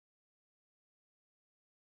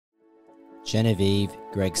Genevieve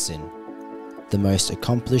Gregson, the most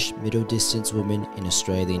accomplished middle distance woman in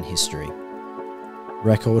Australian history.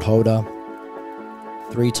 Record holder,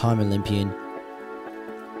 3-time Olympian,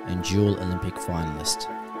 and dual Olympic finalist.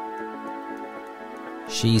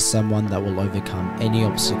 She's someone that will overcome any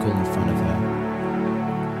obstacle in front of her.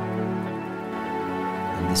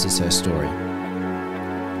 And this is her story.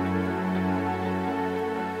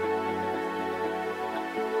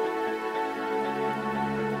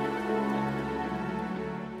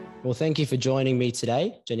 Well, thank you for joining me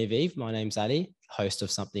today, Genevieve. My name's Ali, host of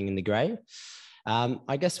Something in the Grey.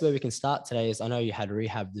 I guess where we can start today is I know you had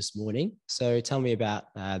rehab this morning. So tell me about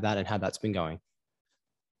that and how that's been going.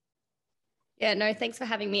 Yeah, no, thanks for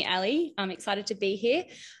having me, Ali. I'm excited to be here.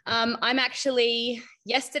 I'm actually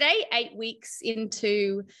yesterday, 8 weeks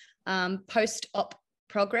into post-op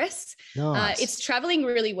progress. Nice. It's traveling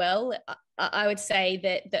really well. I would say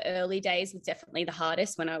that the early days was definitely the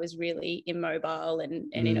hardest when I was really immobile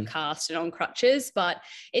and in a cast and on crutches, but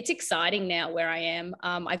it's exciting now where I am.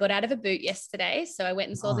 I got out of a boot yesterday, so I went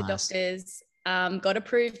and saw the doctors, got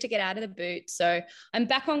approved to get out of the boot. So I'm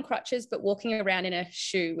back on crutches, but walking around in a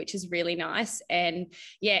shoe, which is really nice. And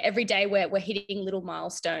yeah, every day we're hitting little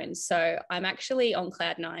milestones. So I'm actually on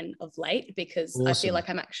cloud 9 of late because Awesome. I feel like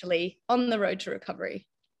I'm actually on the road to recovery.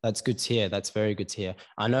 That's good to hear. That's very good to hear.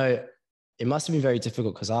 I know it must have been very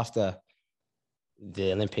difficult because after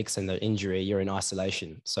the Olympics and the injury, you're in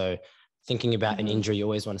isolation. So thinking about an injury, you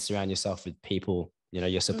always want to surround yourself with people, you know,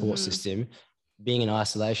 your support system. Being in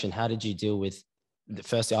isolation, how did you deal with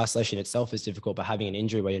the isolation itself is difficult, but having an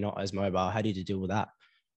injury where you're not as mobile, how did you deal with that?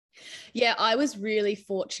 Yeah, I was really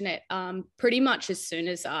fortunate. Pretty much as soon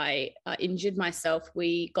as I injured myself,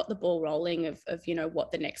 we got the ball rolling of you know,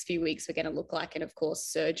 what the next few weeks were going to look like. And of course,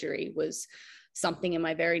 surgery was something in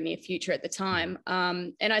my very near future at the time.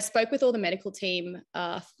 And I spoke with all the medical team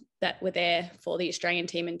that were there for the Australian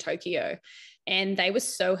team in Tokyo. And they were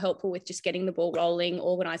so helpful with just getting the ball rolling,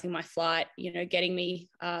 organising my flight, you know, getting me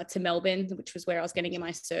to Melbourne, which was where I was getting in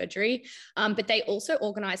my surgery. But they also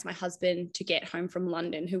organised my husband to get home from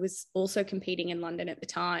London, who was also competing in London at the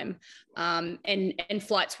time. And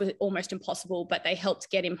flights were almost impossible, but they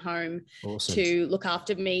helped get him home. Awesome. To look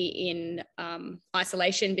after me in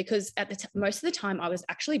isolation, because at most of the time I was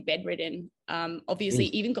actually bedridden. Obviously,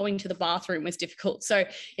 even going to the bathroom was difficult. So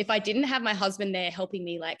if I didn't have my husband there helping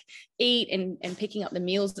me like eat and picking up the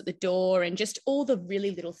meals at the door and just all the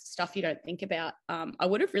really little stuff you don't think about, I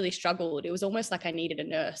would have really struggled. It was almost like I needed a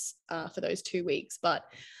nurse for those 2 weeks, but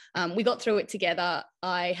we got through it together.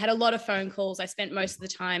 I had a lot of phone calls. I spent most of the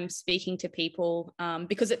time speaking to people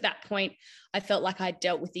because at that point I felt like I'd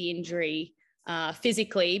dealt with the injury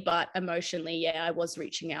physically, but emotionally, yeah, I was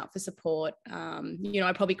reaching out for support. You know,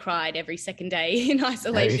 I probably cried every second day in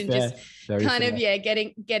isolation,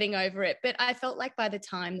 getting over it. But I felt like by the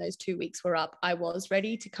time those 2 weeks were up, I was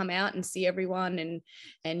ready to come out and see everyone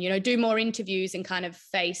and you know, do more interviews and kind of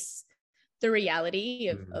face the reality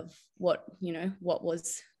of what, you know, what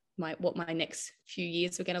my next few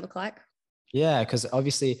years were going to look like. Yeah, because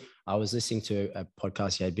obviously I was listening to a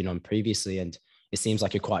podcast you had been on previously, and it seems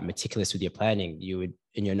like you're quite meticulous with your planning. You would,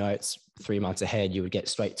 in your notes, 3 months ahead, you would get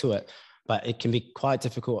straight to it. But it can be quite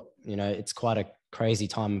difficult. You know, it's quite a crazy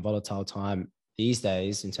time and volatile time these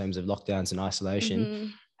days in terms of lockdowns and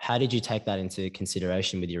isolation. How did you take that into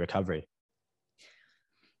consideration with your recovery?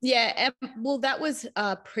 Yeah, well, that was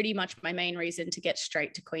pretty much my main reason to get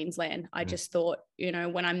straight to Queensland. I just thought, you know,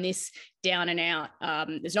 when I'm this down and out,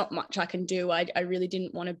 there's not much I can do. I really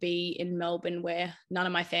didn't want to be in Melbourne where none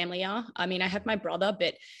of my family are. I mean, I have my brother,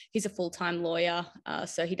 but he's a full-time lawyer,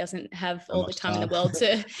 so he doesn't have all the time in the world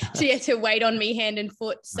to wait on me hand and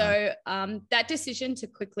foot. So that decision to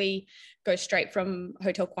quickly go straight from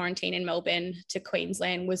hotel quarantine in Melbourne to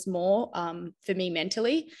Queensland was more for me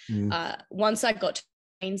mentally. Once I got to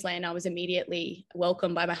Queensland, I was immediately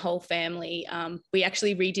welcomed by my whole family. We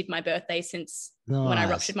actually redid my birthday since when I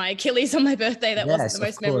ruptured my Achilles on my birthday. That wasn't the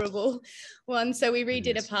most memorable one. So we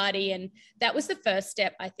redid a party, and that was the first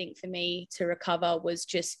step, I think, for me to recover, was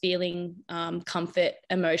just feeling comfort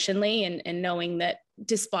emotionally and knowing that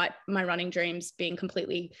despite my running dreams being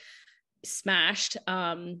completely smashed,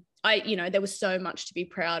 you know, there was so much to be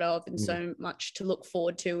proud of and so much to look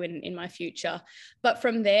forward to in my future. But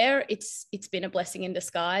from there, it's been a blessing in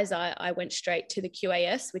disguise. I went straight to the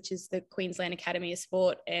QAS, which is the Queensland Academy of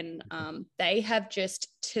Sport, and they have just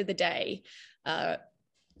to the day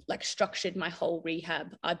like structured my whole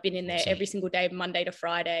rehab. I've been in there every single day, Monday to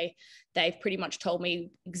Friday. They've pretty much told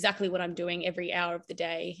me exactly what I'm doing every hour of the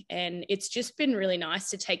day. And it's just been really nice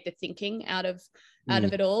to take the thinking out of out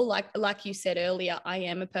of it all. Like you said earlier, I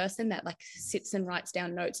am a person that like sits and writes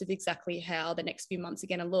down notes of exactly how the next few months are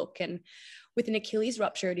going to look. And with an Achilles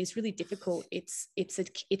rupture, it is really difficult. It's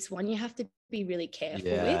one you have to be really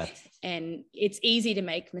careful with, and it's easy to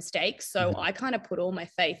make mistakes. So I kind of put all my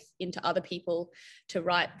faith into other people to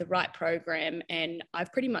write the right program, and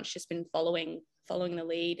I've pretty much just been following the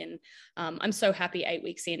lead. And I'm so happy 8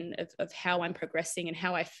 weeks in of how I'm progressing and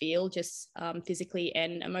how I feel just physically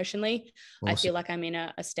and emotionally. Awesome. I feel like I'm in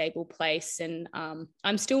a stable place, and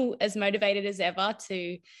I'm still as motivated as ever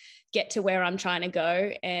to get to where I'm trying to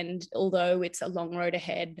go. And although it's a long road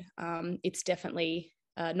ahead, it's definitely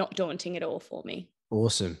not daunting at all for me.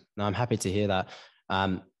 Awesome. No, I'm happy to hear that.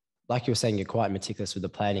 Like you were saying, you're quite meticulous with the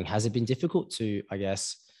planning. Has it been difficult to, I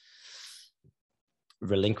guess,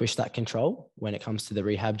 relinquish that control when it comes to the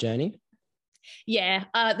rehab journey? Yeah,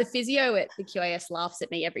 the physio at the QAS laughs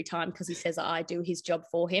at me every time because he says I do his job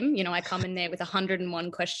for him. You know, I come in there with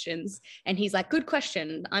 101 questions and he's like, good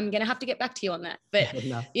question. I'm going to have to get back to you on that. But,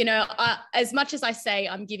 no. You know, as much as I say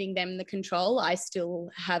I'm giving them the control, I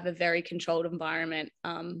still have a very controlled environment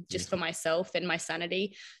just for myself and my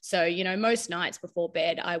sanity. So, you know, most nights before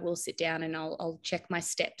bed, I will sit down and I'll check my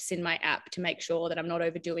steps in my app to make sure that I'm not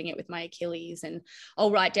overdoing it with my Achilles. And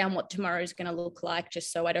I'll write down what tomorrow's going to look like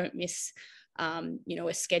just so I don't miss you know,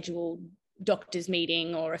 a scheduled doctor's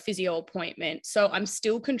meeting or a physio appointment. So I'm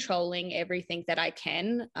still controlling everything that I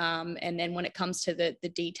can. And then when it comes to the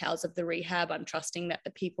details of the rehab, I'm trusting that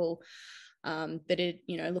the people that are,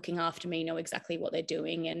 you know, looking after me know exactly what they're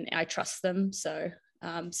doing, and I trust them. So,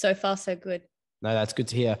 so far, so good. No, that's good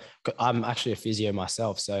to hear. I'm actually a physio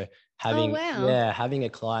myself. So having a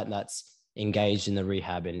client that's engaged in the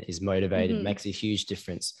rehab and is motivated makes a huge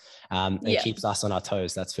difference, and keeps us on our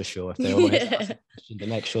toes, that's for sure. If they always ask a question to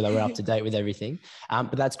make sure that we're up to date with everything,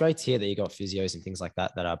 but that's great to hear that you got physios and things like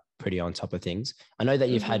that are pretty on top of things. I know that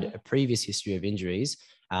you've had a previous history of injuries.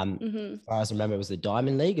 As far as I remember, it was the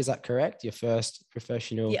Diamond League, is that correct? Your first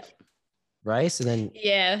professional race? And then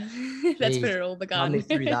that's where it all began. Run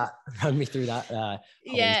me through that.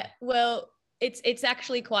 Well, it's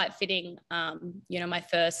actually quite fitting. You know, my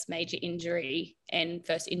first major injury and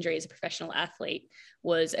first injury as a professional athlete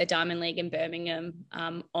was a Diamond League in Birmingham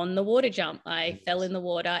on the water jump. I fell in the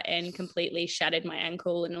water and completely shattered my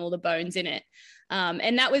ankle and all the bones in it.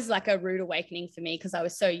 And that was like a rude awakening for me because I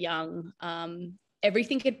was so young.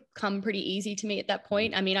 Everything had come pretty easy to me at that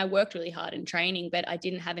point. I mean, I worked really hard in training, but I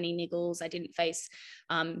didn't have any niggles. I didn't face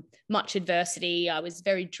much adversity. I was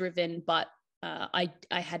very driven, but I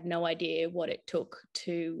had no idea what it took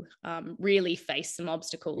to really face some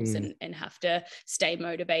obstacles and have to stay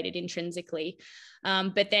motivated intrinsically.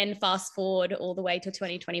 But then fast forward all the way to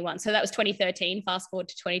 2021. So that was 2013, fast forward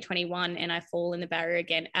to 2021, and I fall in the barrier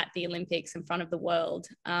again at the Olympics in front of the world.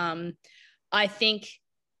 I think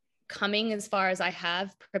coming as far as I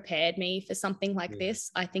have prepared me for something like this.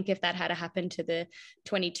 I think if that had happened to the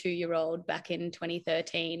 22-year-old back in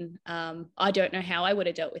 2013, I don't know how I would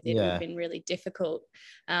have dealt with it. It would have been really difficult.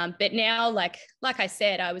 But now, like I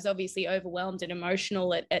said, I was obviously overwhelmed and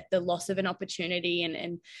emotional at the loss of an opportunity.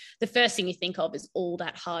 And the first thing you think of is all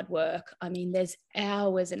that hard work. I mean, there's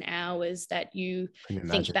hours and hours that you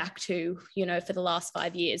think back to, you know, for the last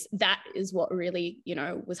 5 years. That is what really, you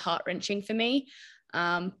know, was heart-wrenching for me.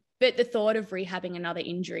 But the thought of rehabbing another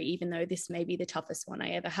injury, even though this may be the toughest one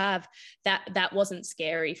I ever have, that wasn't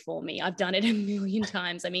scary for me. I've done it a million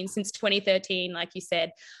times. I mean, since 2013, like you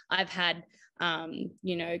said, I've had,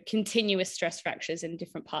 you know, continuous stress fractures in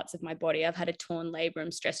different parts of my body. I've had a torn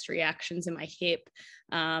labrum, stress reactions in my hip,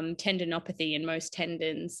 tendinopathy in most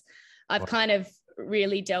tendons. I've kind of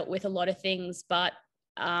really dealt with a lot of things, but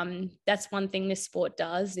that's one thing this sport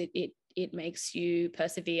does. It makes you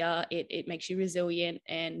persevere. It makes you resilient.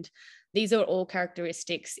 And these are all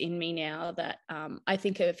characteristics in me now that I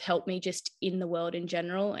think have helped me just in the world in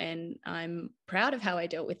general. And I'm proud of how I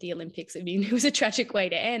dealt with the Olympics. I mean, it was a tragic way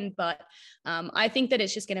to end, but I think that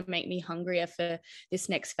it's just going to make me hungrier for this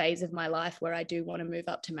next phase of my life where I do want to move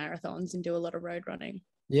up to marathons and do a lot of road running.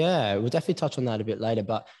 Yeah, we'll definitely touch on that a bit later.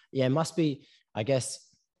 But yeah, it must be, I guess,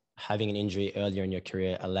 having an injury earlier in your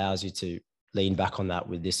career allows you to lean back on that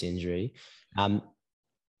with this injury.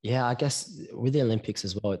 I guess with the Olympics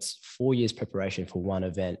as well, it's 4 years preparation for one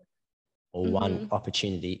event or one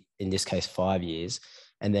opportunity, in this case, 5 years.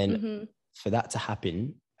 And then for that to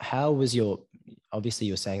happen, how was obviously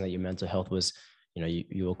you're saying that your mental health was, you know,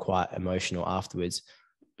 you were quite emotional afterwards.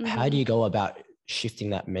 How do you go about shifting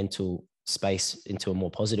that mental space into a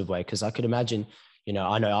more positive way? Because I could imagine, you know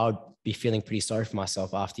I would be feeling pretty sorry for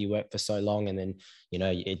myself after you work for so long and then, you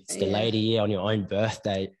know, it's delayed a year on your own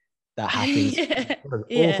birthday. that happens. Yeah. What an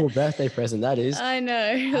Yeah. awful birthday present that is. I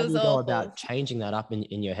know. It How was do you go awful. about changing that up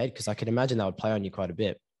in your head? Because I can imagine that would play on you quite a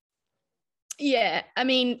bit. Yeah, I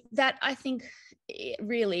mean, that I think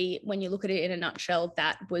really, when you look at it in a nutshell,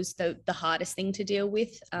 that was the hardest thing to deal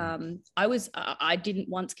with. I didn't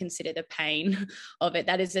once consider the pain of it.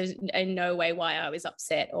 That is in no way why I was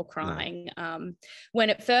upset or crying. When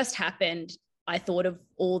it first happened, I thought of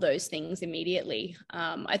all those things immediately.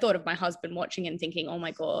 I thought of my husband watching and thinking, oh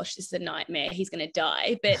my gosh, this is a nightmare. He's going to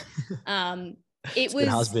die. But it was,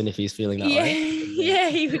 good husband if he's feeling that yeah, way. yeah,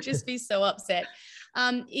 he would just be so upset.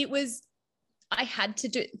 I had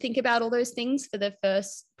to think about all those things for the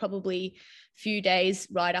first probably few days,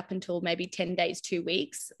 right up until maybe 10 days, 2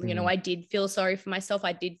 weeks. You know, I did feel sorry for myself.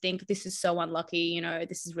 I did think, this is so unlucky. You know,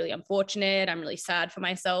 this is really unfortunate. I'm really sad for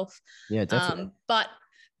myself. Yeah, definitely. But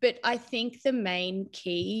I think the main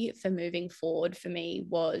key for moving forward for me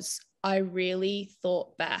was I really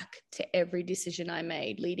thought back to every decision I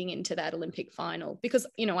made leading into that Olympic final, because,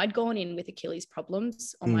 you know, I'd gone in with Achilles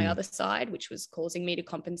problems on my other side, which was causing me to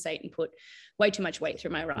compensate and put way too much weight through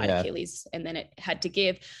my right Achilles, and then it had to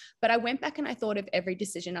give. But I went back and I thought of every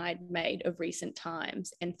decision I'd made of recent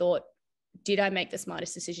times and thought, did I make the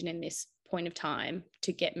smartest decision in this point of time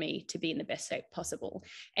to get me to be in the best shape possible?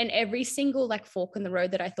 And every single like fork in the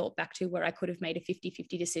road that I thought back to where I could have made a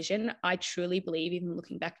 50-50 decision, I truly believe, even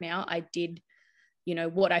looking back now, I did, you know,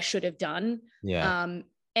 what I should have done.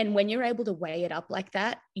 And when you're able to weigh it up like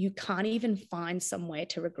that, you can't even find somewhere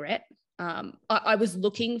to regret. I was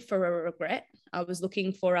looking for a regret. I was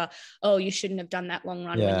looking for oh, you shouldn't have done that long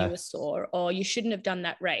run when you were sore, or you shouldn't have done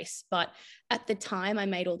that race. But at the time I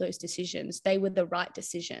made all those decisions, they were the right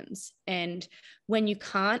decisions. And when you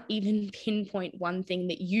can't even pinpoint one thing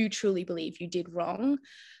that you truly believe you did wrong,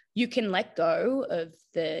 you can let go of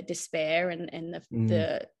the despair and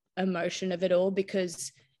the emotion of it all,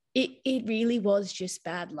 because it really was just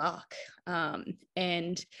bad luck.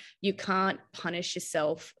 And you can't punish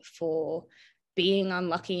yourself for being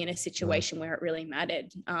unlucky in a situation where it really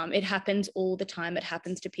mattered. It happens all the time. It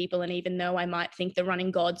happens to people. And even though I might think the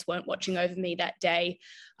running gods weren't watching over me that day,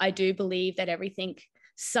 I do believe that everything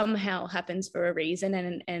somehow happens for a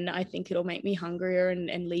reason. And I think it'll make me hungrier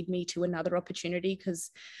and lead me to another opportunity.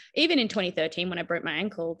 Because even in 2013, when I broke my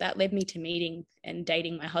ankle, that led me to meeting and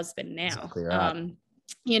dating my husband now. Exactly right.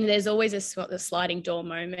 You know, there's always a sliding door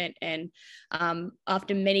moment. And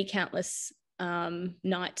after many countless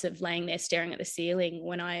nights of laying there staring at the ceiling,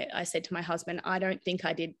 when I said to my husband, I don't think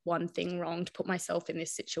I did one thing wrong to put myself in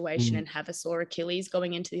this situation and have a sore Achilles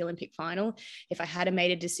going into the Olympic final. If I had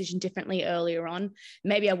made a decision differently earlier on,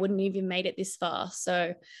 maybe I wouldn't even made it this far.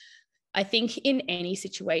 So I think in any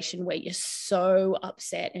situation where you're so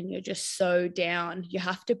upset and you're just so down, you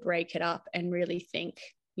have to break it up and really think,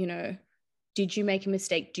 you know, did you make a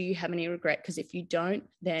mistake? Do you have any regret? Because if you don't,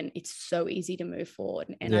 then it's so easy to move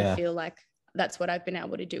forward. And I feel like that's what I've been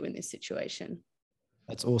able to do in this situation.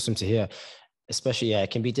 That's awesome to hear. Especially,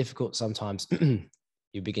 it can be difficult sometimes.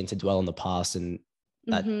 You begin to dwell on the past and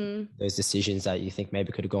that those decisions that you think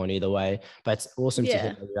maybe could have gone either way. But it's awesome to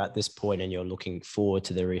hear that you're at this point and you're looking forward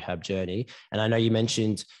to the rehab journey. And I know you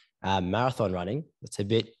mentioned marathon running. It's a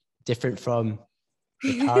bit different from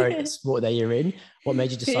the current sport that you're in. What made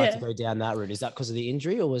you decide to go down that route? Is that because of the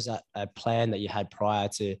injury, or was that a plan that you had prior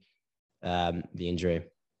to the injury?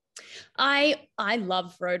 I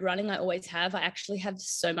love road running. I always have. I actually have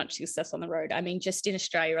so much success on the road. I mean, just in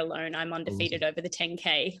Australia alone, I'm undefeated over the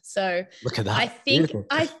 10K. So look at that. I think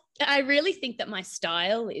I really think that my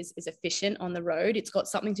style is efficient on the road. It's got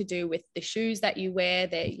something to do with the shoes that you wear.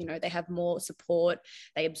 They, you know, they have more support.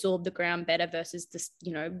 They absorb the ground better versus this,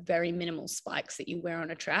 you know, very minimal spikes that you wear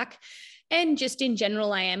on a track. And just in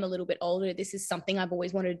general, I am a little bit older. This is something I've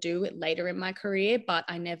always wanted to do later in my career, but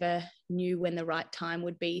I never knew when the right time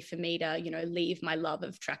would be for me to, you know, leave my love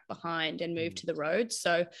of track behind and move to the road.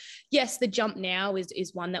 So yes, the jump now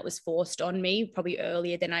is one that was forced on me probably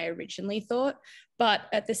earlier than I originally thought. But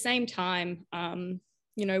at the same time,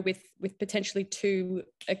 you know, with potentially 2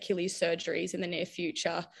 Achilles surgeries in the near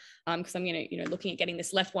future, because I'm going to, you know, looking at getting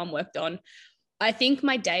this left one worked on, I think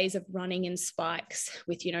my days of running in spikes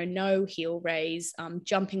with, you know, no heel raise,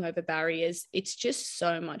 jumping over barriers, it's just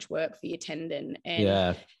so much work for your tendon.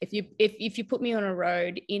 And if you put me on a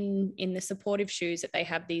road in the supportive shoes that they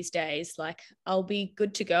have these days, like, I'll be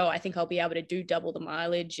good to go. I think I'll be able to do double the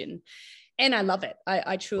mileage, and I love it.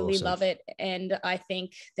 I truly love it. And I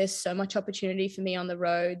think there's so much opportunity for me on the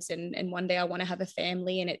roads, and one day I want to have a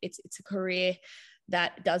family, and it's a career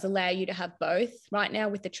that does allow you to have both. Right now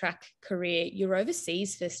with the track career, you're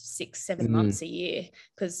overseas for 6-7 months a year,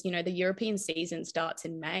 because, you know, the European season starts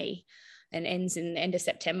in May. and ends in the end of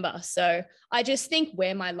September. So I just think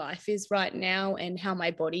where my life is right now and how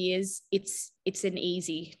my body is, it's an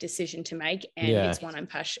easy decision to make, and it's one I'm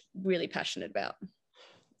really passionate about.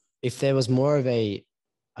 If there was more of a,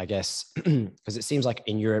 I guess, because it seems like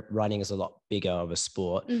in Europe, running is a lot bigger of a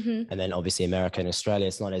sport. And then obviously America and Australia,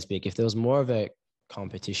 it's not as big. If there was more of a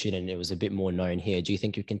competition and it was a bit more known here, do you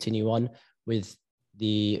think you'd continue on with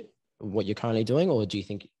what you're currently doing? Or do you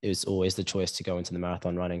think it was always the choice to go into the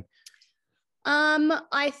marathon running?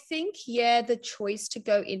 I think, the choice to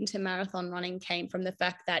go into marathon running came from the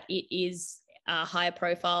fact that it is a higher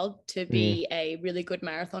profile to be a really good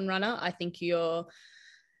marathon runner. I think you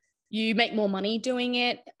make more money doing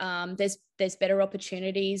it. There's better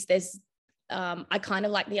opportunities. I kind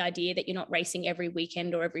of like the idea that you're not racing every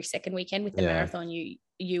weekend or every second weekend. With the marathon.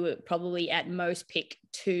 You would probably at most pick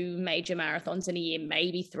 2 major marathons in a year,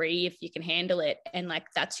 maybe 3 if you can handle it. And like,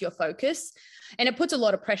 that's your focus. And it puts a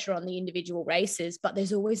lot of pressure on the individual races, but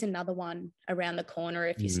there's always another one around the corner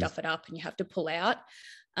if you stuff it up and you have to pull out.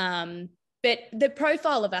 But the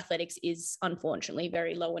profile of athletics is unfortunately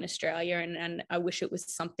very low in Australia. And I wish it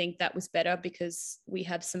was something that was better, because we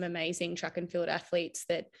have some amazing track and field athletes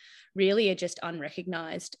that really are just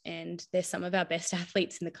unrecognized. And they're some of our best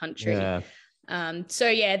athletes in the country.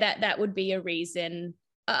 That would be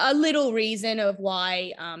a little reason of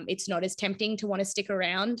why it's not as tempting to want to stick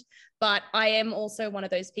around. But I am also one of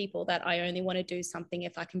those people that I only want to do something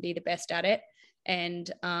if I can be the best at it. And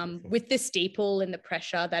with the steeple and the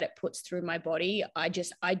pressure that it puts through my body, I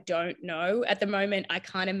don't know. At the moment, I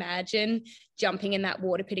can't imagine jumping in that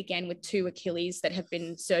water pit again with 2 Achilles that have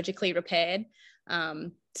been surgically repaired.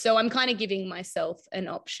 So I'm kind of giving myself an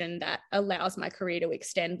option that allows my career to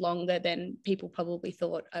extend longer than people probably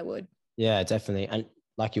thought I would. Yeah, definitely. And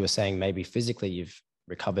like you were saying, maybe physically you've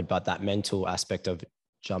recovered, but that mental aspect of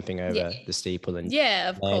jumping over the steeple and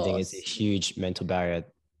landing is a huge mental barrier,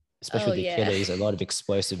 especially with the Achilles. A lot of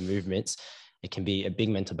explosive movements. It can be a big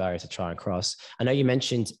mental barrier to try and cross. I know you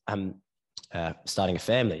mentioned starting a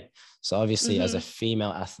family. So obviously as a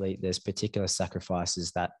female athlete, there's particular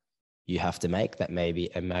sacrifices that you have to make that maybe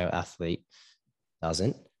a male athlete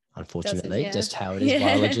doesn't, unfortunately, just how it is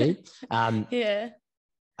biology.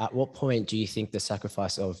 At what point do you think the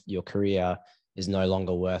sacrifice of your career is no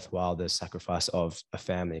longer worthwhile the sacrifice of a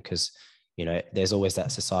family? Because, there's always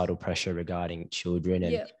that societal pressure regarding children,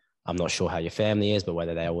 and I'm not sure how your family is, but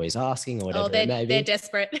whether they're always asking or whatever it may be. They're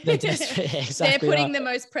desperate. They're desperate. Exactly. They're putting the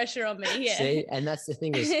most pressure on me. Yeah. See, and that's the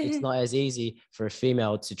thing, is it's not as easy for a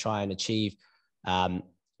female to try and achieve,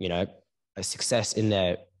 a success in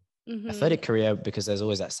their athletic career, because there's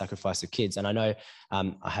always that sacrifice of kids. And I know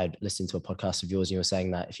I had listened to a podcast of yours, and you were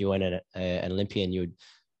saying that if you weren't an Olympian, you would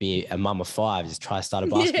be a mum of 5, just try to start a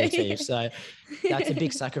basketball team. So that's a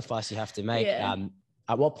big sacrifice you have to make.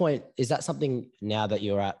 At what point is that something, now that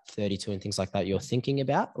you're at 32 and things like that, you're thinking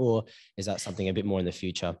about, or is that something a bit more in the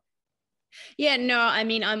future? Yeah, no, I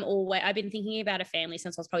mean, I've been thinking about a family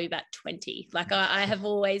since I was probably about 20. Like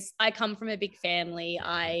I come from a big family.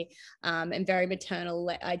 I am very maternal.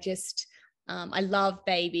 I love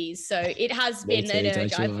babies. So it has been an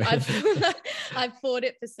urge. I've fought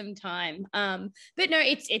it for some time. But no,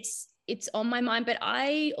 it's on my mind, but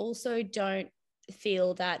I also don't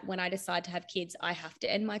feel that when I decide to have kids, I have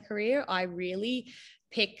to end my career. I really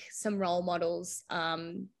pick some role models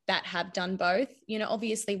that have done both.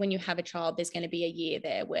 Obviously when you have a child, there's going to be a year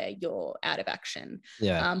there where you're out of action.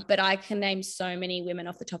 But I can name so many women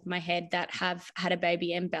off the top of my head that have had a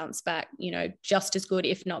baby and bounced back, just as good,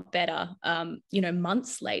 if not better,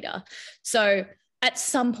 months later. So at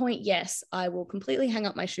some point, yes, I will completely hang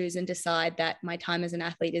up my shoes and decide that my time as an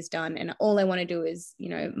athlete is done. And all I want to do is,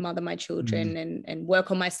 mother my children and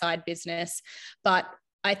work on my side business. But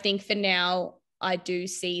I think for now, I do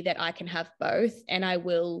see that I can have both, and I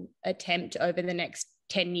will attempt over the next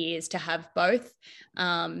 10 years to have both.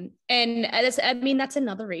 And that's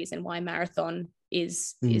another reason why marathon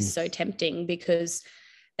is so tempting, because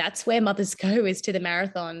that's where mothers go, is to the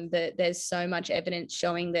marathon. That there's so much evidence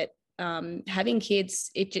showing that having kids,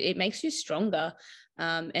 it makes you stronger.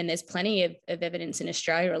 And there's plenty of evidence in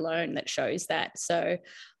Australia alone that shows that. So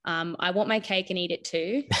I want my cake and eat it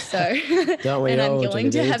too. So don't we and all, I'm going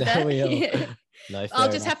to have that. Yeah. No,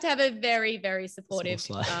 I'll just have to have a very, very supportive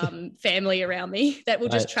family around me that will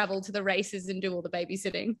just travel to the races and do all the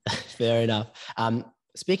babysitting. Fair enough.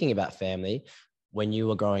 Speaking about family, when you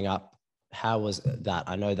were growing up, how was that?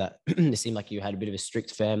 I know that it seemed like you had a bit of a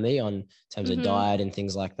strict family on terms of diet and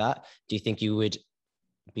things like that. Do you think you would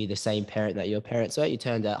be the same parent that your parents were? You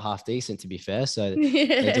turned out half decent, to be fair, so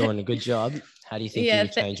they're doing a good job. How do you think you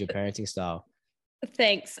would change your parenting style?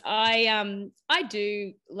 Thanks. I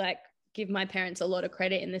do, like, give my parents a lot of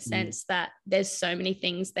credit in the sense that there's so many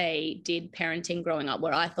things they did parenting growing up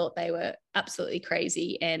where I thought they were absolutely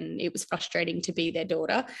crazy and it was frustrating to be their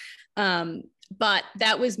daughter. But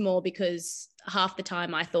that was more because half the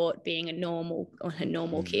time I thought being a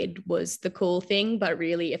normal kid was the cool thing. But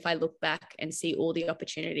really, if I look back and see all the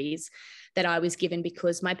opportunities that I was given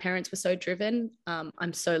because my parents were so driven,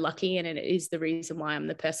 I'm so lucky. And it is the reason why I'm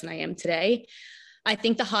the person I am today. I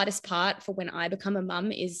think the hardest part for when I become a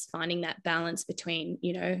mum is finding that balance between,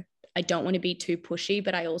 you know, I don't want to be too pushy,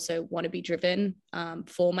 but I also want to be driven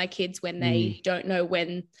for my kids when they don't know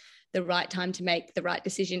when the right time to make the right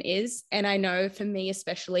decision is. And I know for me,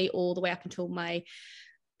 especially all the way up until I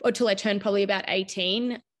turned probably about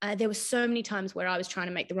 18, there were so many times where I was trying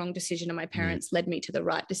to make the wrong decision and my parents led me to the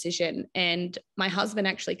right decision. And my husband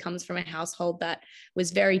actually comes from a household that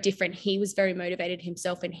was very different. He was very motivated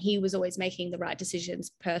himself and he was always making the right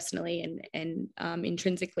decisions personally and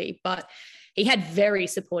intrinsically. But he had very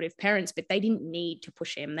supportive parents, but they didn't need to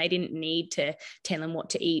push him. They didn't need to tell him what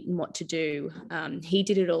to eat and what to do. He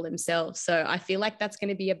did it all himself. So I feel like that's going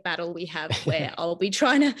to be a battle we have where I'll be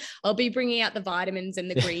bringing out the vitamins and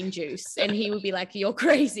the green juice and he will be like, you're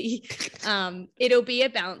crazy. It'll be a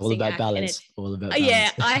balancing all about act. Balance. All about balance.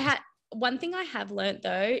 Yeah. One thing I have learned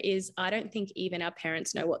though is I don't think even our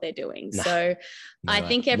parents know what they're doing. No, so I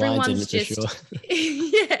think everyone's just, sure.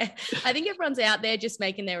 yeah, I think everyone's out there just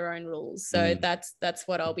making their own rules. So that's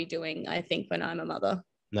what I'll be doing, I think, when I'm a mother.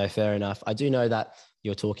 No, fair enough. I do know that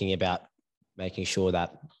you're talking about making sure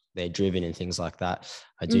that they're driven and things like that.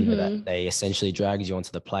 I do know that they essentially dragged you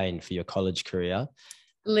onto the plane for your college career.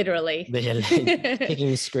 Literally. Kicking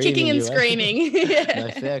and screaming. Kicking and screaming.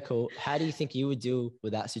 No, fair, cool. How do you think you would deal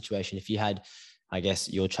with that situation if you had, I guess,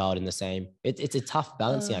 your child in the same? It's a tough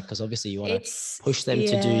balancing act because obviously you want to push them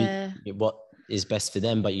to do what is best for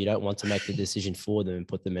them, but you don't want to make the decision for them and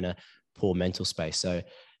put them in a poor mental space. So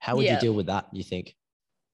how would you deal with that, you think?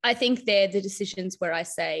 I think they're the decisions where I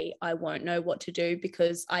say I won't know what to do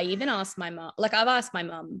because I even asked my mum, like I've asked my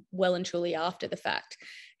mum well and truly after the fact.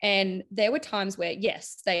 And there were times where,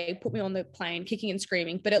 yes, they put me on the plane kicking and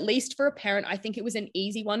screaming, but at least for a parent, I think it was an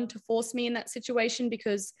easy one to force me in that situation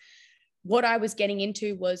because what I was getting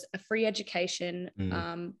into was a free education,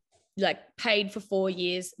 like paid for 4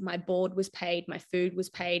 years. My board was paid, my food was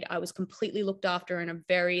paid. I was completely looked after in a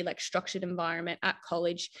very like structured environment at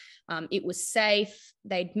college. It was safe.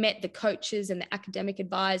 They'd met the coaches and the academic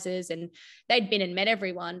advisors and they'd been and met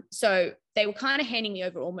everyone. So they were kind of handing me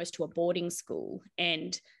over almost to a boarding school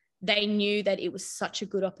and they knew that it was such a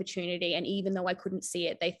good opportunity. And even though I couldn't see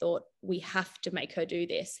it, they thought we have to make her do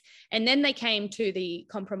this. And then they came to the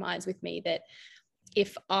compromise with me that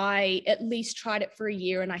if I at least tried it for a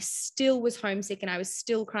year and I still was homesick and I was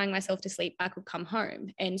still crying myself to sleep, I could come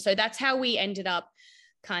home. And so that's how we ended up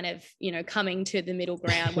kind of, you know, coming to the middle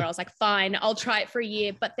ground where I was like, fine, I'll try it for a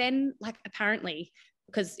year. But then like apparently,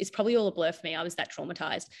 because it's probably all a blur for me, I was that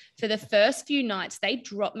traumatized. For the first few nights, they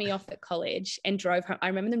dropped me off at college and drove home. I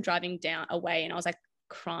remember them driving away and I was like,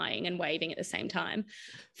 crying and waving at the same time.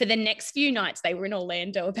 For the next few nights, they were in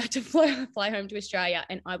Orlando about to fly home to Australia,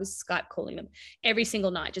 and I was Skype calling them every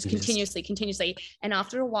single night, just continuously. And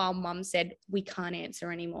after a while, Mum said, "We can't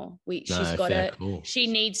answer anymore. She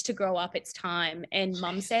needs to grow up. It's time." And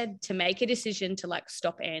Mum said to make a decision to like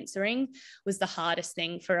stop answering was the hardest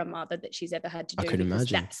thing for a mother that she's ever had to do. I could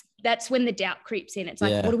imagine. That's when the doubt creeps in. It's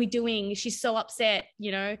like, what are we doing? She's so upset,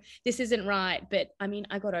 you know, this isn't right. But I mean,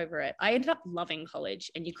 I got over it. I ended up loving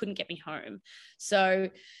college and you couldn't get me home. So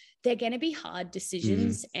they're going to be hard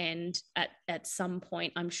decisions. And at some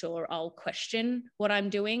point, I'm sure I'll question what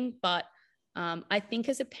I'm doing. But I think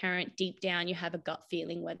as a parent, deep down, you have a gut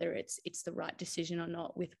feeling whether it's the right decision or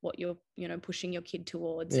not with what you're, you know, pushing your kid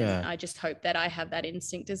towards. Yeah. And I just hope that I have that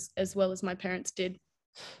instinct as well as my parents did.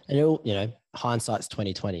 And it'll, you know, hindsight's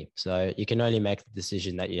 20/20. So you can only make the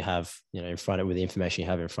decision that you have, you know, in front of with the information you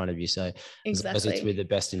have in front of you. So as long as it's with the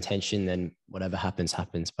best intention, then whatever happens.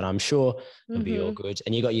 But I'm sure it'll be all good.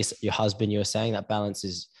 And you got your husband, you were saying that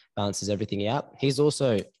balances everything out. He's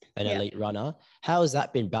also an elite runner. How has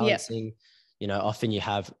that been balancing? You know, often you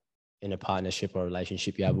have in a partnership or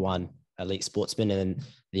relationship, you have one elite sportsman and then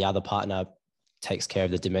the other partner takes care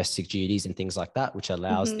of the domestic duties and things like that, which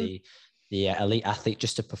allows the elite athlete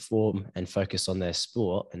just to perform and focus on their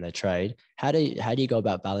sport and their trade. How do you go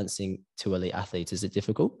about balancing two elite athletes? Is it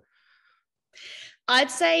difficult? I'd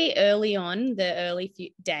say early on, the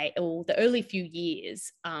early few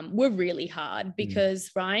years were really hard because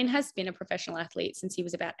Ryan has been a professional athlete since he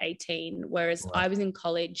was about 18, whereas I was in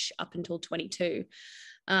college up until 22.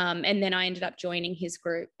 And then I ended up joining his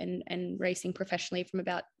group and racing professionally from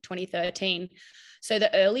about 2013. So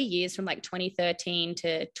the early years from like 2013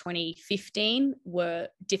 to 2015 were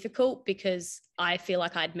difficult because I feel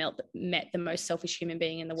like I'd met the most selfish human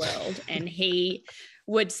being in the world. And he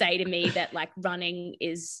would say to me that like running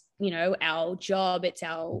is, our job. It's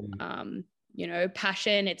our,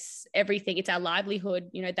 passion. It's everything. It's our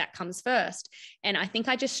livelihood, that comes first. And I think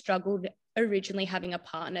I just struggled originally having a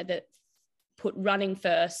partner that put running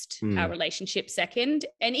first, our relationship second.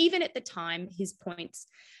 And even at the time, his points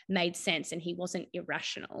made sense and he wasn't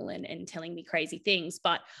irrational and telling me crazy things.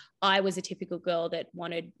 But I was a typical girl that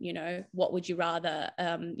wanted, what would you rather,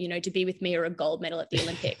 to be with me or a gold medal at the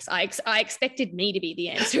Olympics? I expected me to be the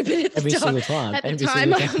answer, but at Every single time. At the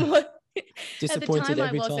time, Disappointed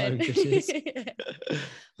every time.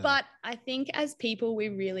 But I think as people, we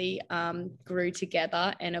really grew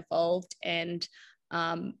together and evolved. And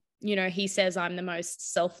he says I'm the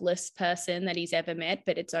most selfless person that he's ever met,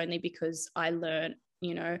 but it's only because I learned,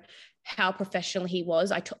 how professional he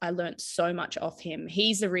was. I learned so much off him.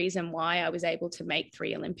 He's the reason why I was able to make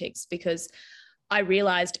 3 Olympics, because I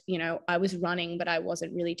realized, I was running, but I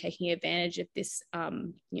wasn't really taking advantage of this,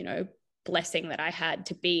 blessing that I had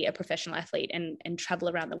to be a professional athlete and travel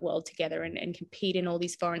around the world together and compete in all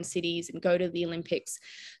these foreign cities and go to the Olympics.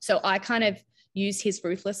 So I kind of used his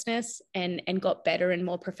ruthlessness and got better and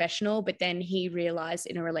more professional. But then he realized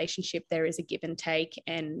in a relationship, there is a give and take,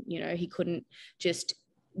 and, he couldn't just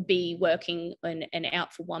be working and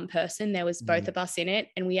out for one person. There was both of us in it.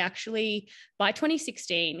 And we actually, by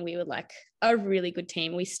 2016, we were like a really good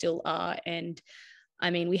team. We still are. And I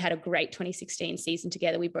mean, we had a great 2016 season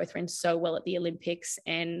together. We both ran so well at the Olympics,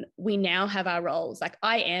 and we now have our roles. Like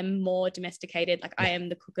I am more domesticated. Like I am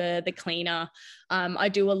the cooker, the cleaner. I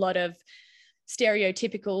do a lot of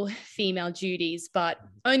stereotypical female duties, but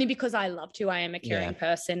only because I love to. I am a caring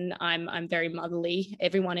person. I'm very motherly.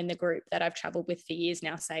 Everyone in the group that I've traveled with for years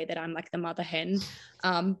now say that I'm like the mother hen.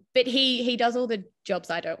 But he does all the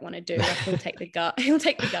jobs I don't want to do. Like he'll take the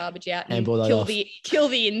garbage out and kill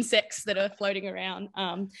the insects that are floating around.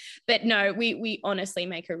 But no, we honestly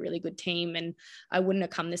make a really good team, and I wouldn't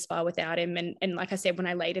have come this far without him. And like I said, when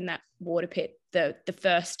I laid in that water pit, the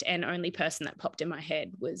first and only person that popped in my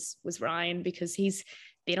head was Ryan, because he's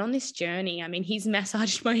been on this journey. I mean, he's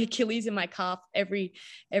massaged my Achilles and my calf every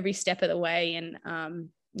step of the way. And,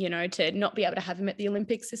 to not be able to have him at the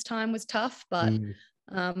Olympics this time was tough, but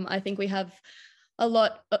I think we have a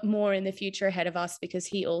lot more in the future ahead of us, because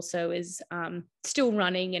he also is still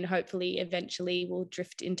running, and hopefully eventually will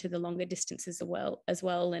drift into the longer distances as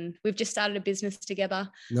well. And we've just started a business together.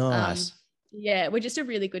 Nice. We're just a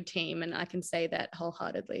really good team, and I can say that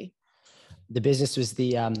wholeheartedly. The business was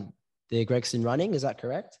the Gregson Running, is that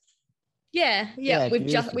correct? Yeah.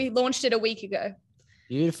 We launched it a week ago.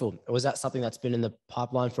 Beautiful. Was that something that's been in the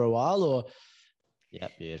pipeline for a while, or? Yeah,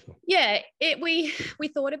 beautiful. Yeah, we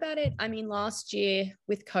thought about it. I mean, last year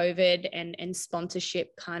with COVID and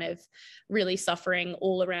sponsorship kind of really suffering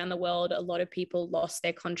all around the world, a lot of people lost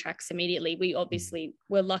their contracts immediately. We obviously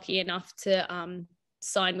were lucky enough to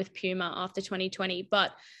sign with Puma after 2020,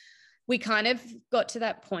 but we kind of got to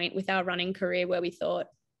that point with our running career where we thought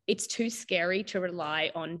it's too scary to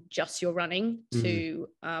rely on just your running to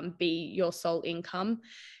be your sole income.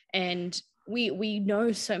 And we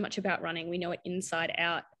know so much about running. We know it inside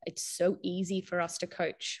out. It's so easy for us to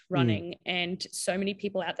coach running. And so many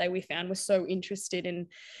people out there we found were so interested in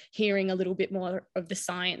hearing a little bit more of the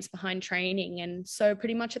science behind training. And so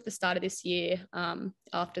pretty much at the start of this year,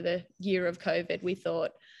 after the year of COVID, we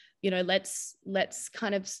thought, let's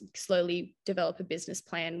kind of slowly develop a business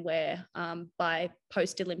plan where by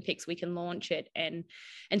post-Olympics we can launch it and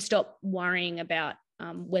stop worrying about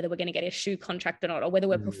whether we're going to get a shoe contract or not, or whether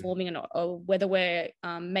we're performing or not, or whether we're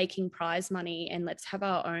making prize money, and let's have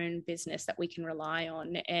our own business that we can rely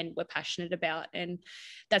on and we're passionate about. And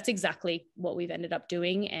that's exactly what we've ended up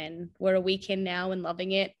doing. And we're a weekend now and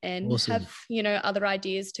loving it, and awesome. have, other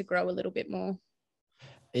ideas to grow a little bit more.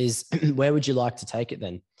 Where would you like to take it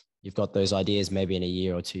then? You've got those ideas maybe in a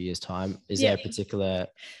year or 2 years' time. Is there a particular,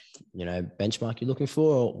 benchmark you're looking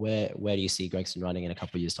for, or where do you see Gregson Running in a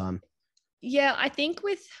couple of years' time? Yeah, I think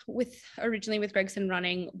with originally with Gregson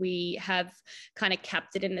Running, we have kind of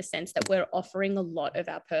capped it in the sense that we're offering a lot of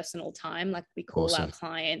our personal time. Like we call our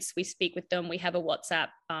clients, we speak with them, we have a WhatsApp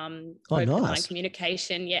open line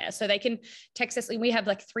communication. Yeah, so they can text us. We have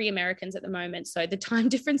like 3 Americans at the moment, so the time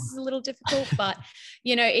difference is a little difficult, but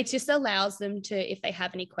it just allows them to, if they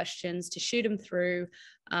have any questions, to shoot them through.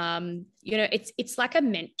 It's like a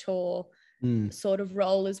mentor sort of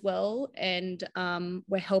role as well. And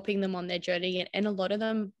we're helping them on their journey. And a lot of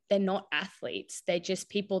them, they're not athletes. They're just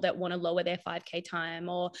people that want to lower their 5K time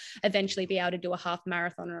or eventually be able to do a half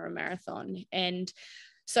marathon or a marathon. And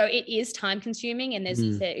so it is time consuming, and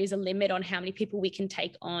there is a limit on how many people we can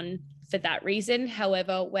take on for that reason.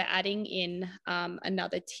 However, we're adding in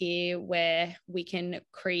another tier where we can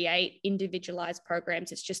create individualized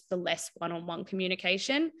programs. It's just the less one-on-one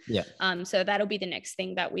communication. Yeah. So that'll be the next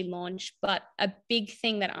thing that we launch. But a big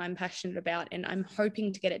thing that I'm passionate about, and I'm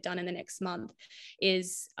hoping to get it done in the next month,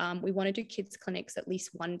 is we want to do kids clinics at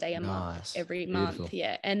least one day a month, every month.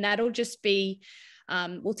 Yeah. And that'll just be,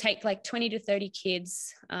 we'll take like 20 to 30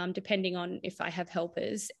 kids, depending on if I have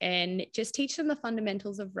helpers, and just teach them the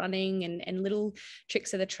fundamentals of running and little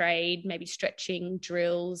tricks of the trade, maybe stretching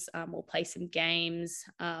drills. We'll play some games,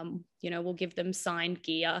 we'll give them signed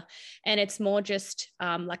gear, and it's more just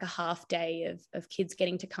like a half day of kids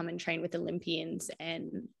getting to come and train with Olympians,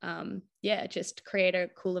 and just create a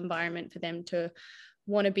cool environment for them to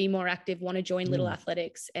want to be more active, want to join little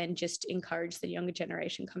athletics, and just encourage the younger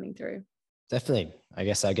generation coming through. Definitely. I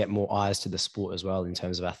guess I get more eyes to the sport as well in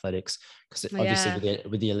terms of athletics, because obviously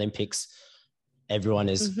with the Olympics, everyone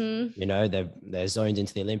is, they're zoned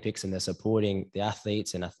into the Olympics and they're supporting the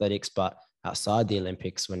athletes and athletics. But outside the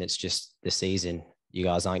Olympics, when it's just the season, you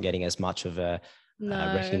guys aren't getting as much of a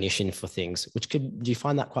recognition for things, do you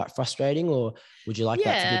find that quite frustrating, or would you like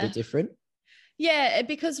that to be a bit different? Yeah,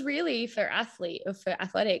 because really for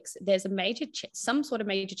athletics, there's some sort of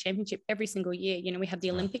major championship every single year. We have the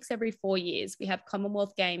Olympics every 4 years. We have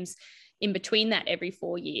Commonwealth Games in between that every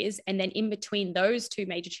 4 years. And then in between those two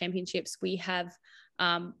major championships, we have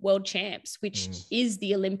world champs, which is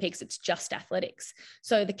the Olympics. It's just athletics.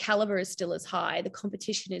 So the caliber is still as high. The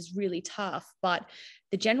competition is really tough, but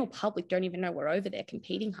the general public don't even know we're over there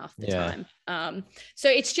competing half the time. So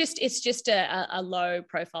it's just a low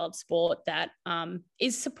profile sport that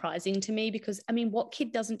is surprising to me, because what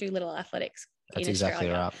kid doesn't do little athletics in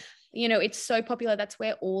Australia? Right. It's so popular. That's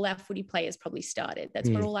where all our footy players probably started. That's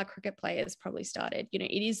where all our cricket players probably started.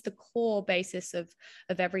 It is the core basis of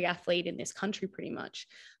every athlete in this country pretty much.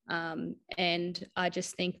 And I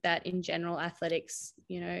just think that in general, athletics,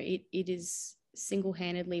 it is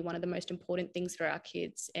single-handedly one of the most important things for our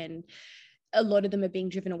kids. And a lot of them are being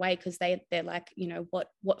driven away because they're like,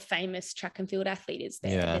 what famous track and field athlete is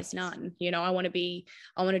there? There's none. I want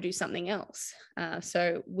to do something else.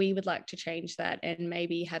 So we would like to change that, and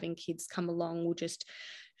maybe having kids come along will just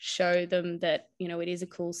show them that, it is a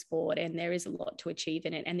cool sport and there is a lot to achieve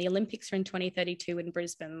in it. And the Olympics are in 2032 in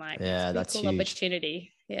Brisbane. That's a cool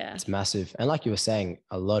opportunity. Yeah. It's massive. And like you were saying,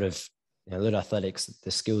 a lot of little athletics,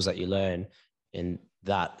 the skills that you learn in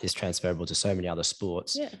that is transferable to so many other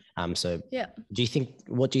sports. What do you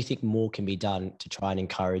think more can be done to try and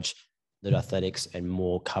encourage little athletics and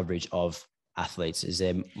more coverage of athletes? Is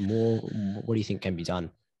there more? What do you think can be done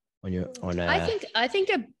I think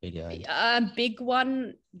a big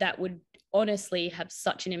one that would honestly have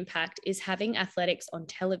such an impact is having athletics on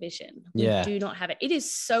television. We do not have it. It is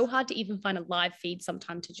so hard to even find a live feed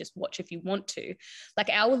sometimes to just watch if you want to. Like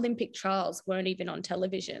our Olympic trials weren't even on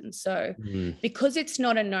television. So because it's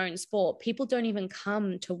not a known sport, people don't even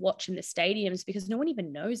come to watch in the stadiums because no one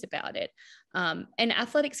even knows about it. And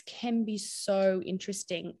athletics can be so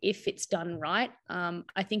interesting if it's done right.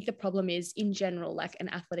 I think the problem is, in general, like an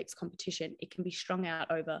athletics competition, it can be strung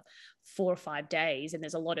out over 4 or 5 days, and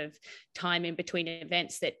there's a lot of time in between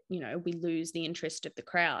events that, we lose the interest of the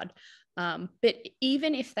crowd. But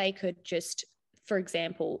even if they could just, for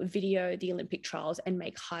example, video the Olympic trials and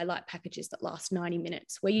make highlight packages that last 90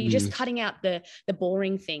 minutes, where you're just cutting out the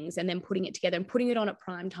boring things and then putting it together and putting it on at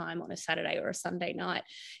prime time on a Saturday or a Sunday night.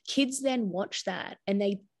 Kids then watch that and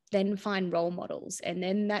they then find role models, and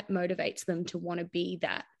then that motivates them to want to be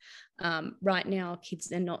that. Right now,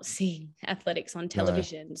 kids are not seeing athletics on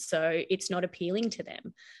television, so it's not appealing to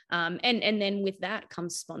them. And then with that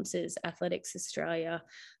comes sponsors. Athletics Australia,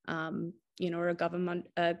 are a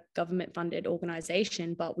government-funded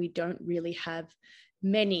organisation, but we don't really have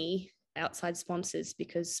many outside sponsors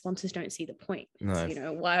because sponsors don't see the point.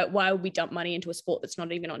 Why would we dump money into a sport that's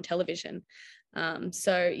not even on television? I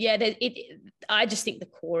just think the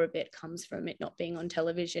core of it comes from it not being on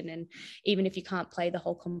television. And even if you can't play the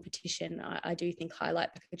whole competition, I do think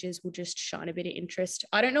highlight packages will just shine a bit of interest.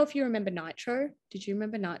 I don't know if you remember Nitro. Did you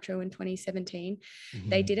remember Nitro in 2017?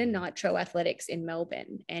 They did a Nitro athletics in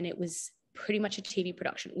Melbourne, and it was pretty much a TV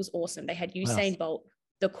production. It was awesome. They had Usain Bolt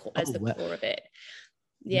as the core of it.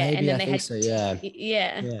 And then they had so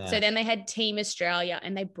then they had Team Australia,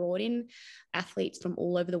 and they brought in athletes from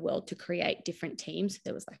all over the world to create different teams.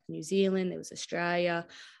 There was like New Zealand, there was Australia,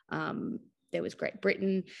 There was Great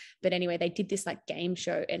Britain. But anyway, they did this like game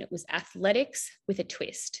show, and it was athletics with a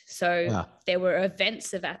twist. So there were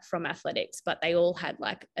events from athletics, but they all had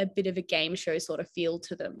like a bit of a game show sort of feel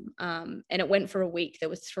to them. And it went for a week. There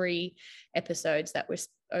were 3 episodes that was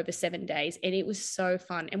over 7 days, and it was so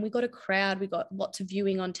fun. And we got a crowd. We got lots of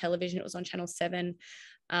viewing on television. It was on Channel 7.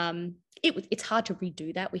 It's hard to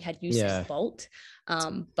redo that. We had Usain Bolt.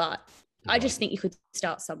 But I just think you could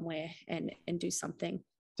start somewhere and do something.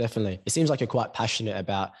 Definitely. It seems like you're quite passionate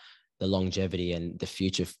about the longevity and the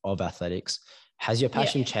future of athletics. Has your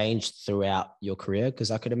passion changed throughout your career? Because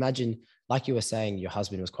I could imagine, like you were saying, your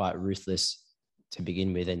husband was quite ruthless to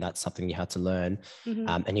begin with, and that's something you had to learn.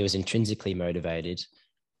 And he was intrinsically motivated.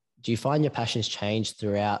 Do you find your passions changed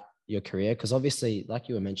throughout your career? Because obviously, like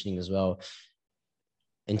you were mentioning as well,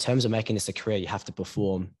 in terms of making this a career, you have to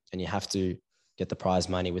perform and you have to get the prize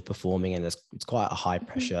money with performing, and it's quite a high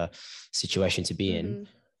pressure situation to be in.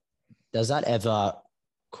 Does that ever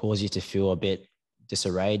cause you to feel a bit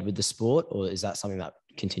disarrayed with the sport, or is that something that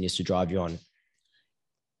continues to drive you on?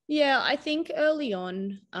 Yeah, I think early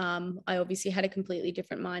on, I obviously had a completely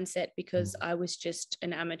different mindset because I was just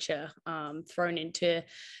an amateur thrown into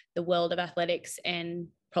the world of athletics and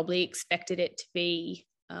probably expected it to be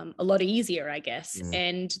a lot easier, I guess.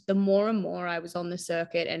 And the more and more I was on the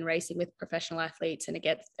circuit and racing with professional athletes and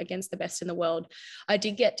against the best in the world, I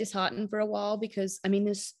did get disheartened for a while because, I mean,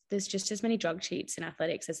 there's just as many drug cheats in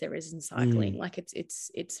athletics as there is in cycling. Like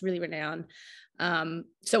it's really renowned.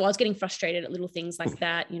 So I was getting frustrated at little things like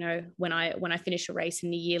that. You know, when I finish a race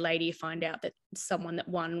and a year later you find out that someone that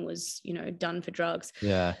won was, you know, done for drugs.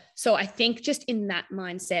 Yeah. So I think just in that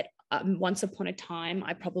mindset, once upon a time,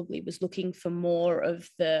 I probably was looking for more of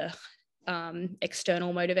the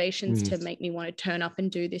external motivations to make me want to turn up and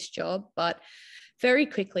do this job. But very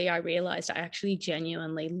quickly, I realized I actually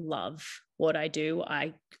genuinely love what I do.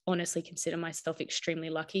 I honestly consider myself extremely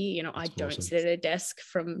lucky. You know, I don't sit at a desk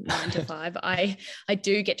from 9 to 5. I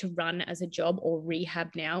do get to run as a job, or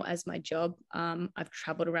rehab now as my job. I've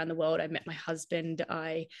traveled around the world. I met my husband.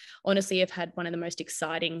 I honestly have had one of the most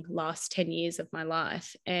exciting last 10 years of my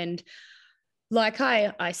life. And like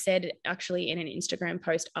I said, actually in an Instagram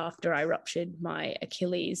post after I ruptured my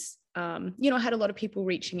Achilles, you know, I had a lot of people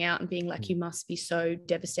reaching out and being like, you must be so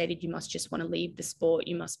devastated. You must just want to leave the sport.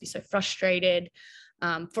 You must be so frustrated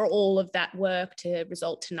for all of that work to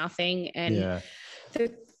result to nothing. And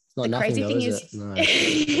the crazy thing is,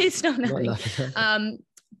 it's not nothing.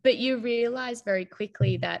 But you realize very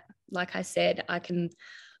quickly that, like I said, I can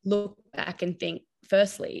look back and think,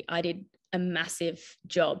 firstly, I did a massive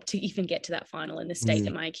job to even get to that final in the state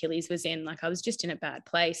that my Achilles was in. Like I was just in a bad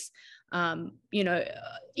place. You know,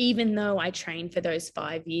 even though I trained for those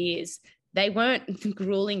 5 years, they weren't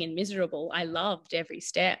grueling and miserable. I loved every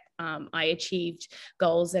step. I achieved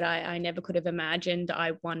goals that I never could have imagined.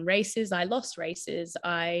 I won races. I lost races.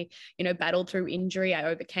 I, you know, battled through injury. I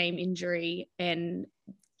overcame injury, and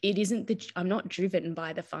it isn't I'm not driven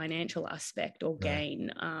by the financial aspect or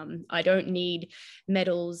gain. I don't need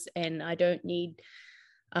medals, and I don't need,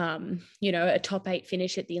 you know, a top 8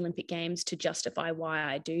 finish at the Olympic Games to justify why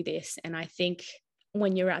I do this. And I think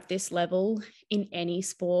when you're at this level in any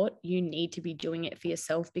sport, you need to be doing it for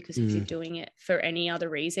yourself, because if you're doing it for any other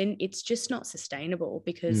reason, it's just not sustainable,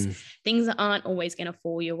 because things aren't always going to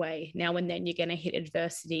fall your way. Now and then you're going to hit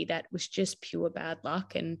adversity that was just pure bad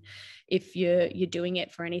luck. And if you're doing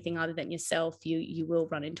it for anything other than yourself, you will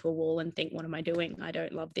run into a wall and think, what am I doing? I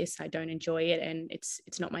don't love this. I don't enjoy it. And it's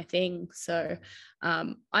not my thing. So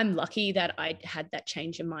I'm lucky that I had that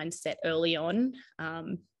change in mindset early on,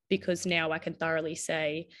 because now I can thoroughly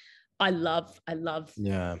say I love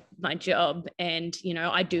my job, and, you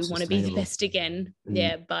know, I do want to be the best again.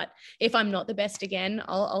 Yeah. But if I'm not the best again,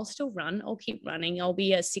 I'll still run. I'll keep running. I'll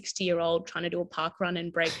be a 60-year-old trying to do a park run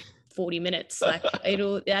and break 40 minutes. Like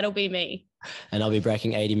that'll be me. And I'll be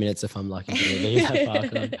breaking 80 minutes if I'm lucky to do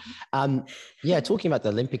that park run. Yeah. Talking about the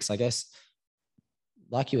Olympics, I guess,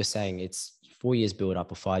 like you were saying, it's 4 years build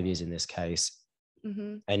up, or 5 years in this case.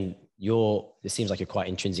 And it seems like you're quite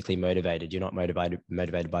intrinsically motivated. You're not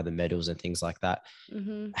motivated by the medals and things like that.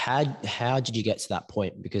 How did you get to that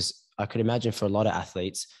point? Because I could imagine for a lot of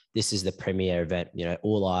athletes, this is the premier event. You know,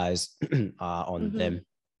 all eyes are on them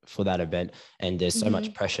for that event, and there's so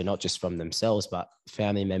much pressure, not just from themselves, but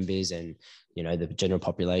family members and, you know, the general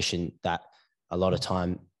population, that a lot of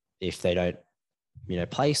time, if they don't, you know,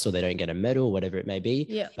 place, or they don't get a medal, whatever it may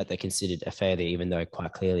be, but they're considered a failure, even though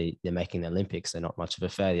quite clearly they're making the Olympics, they're not much of a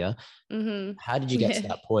failure. How did you get to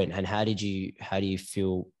that point? And how do you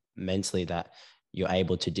feel mentally that you're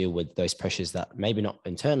able to deal with those pressures that maybe not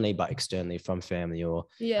internally, but externally from family or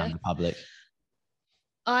the public?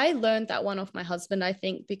 I learned that one off my husband, I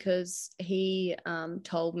think, because he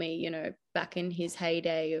told me, you know, back in his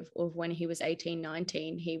heyday of when he was 18,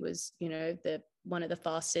 19, he was, you know, one of the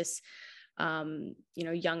fastest, you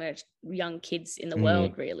know, young kids in the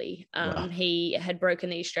world, really. Wow. He had broken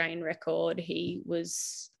the Australian record. He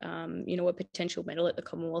was, you know, a potential medal at the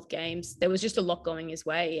Commonwealth Games. There was just a lot going his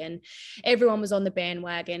way, and everyone was on the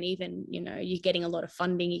bandwagon. Even, you know, you're getting a lot of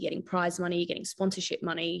funding, you're getting prize money, you're getting sponsorship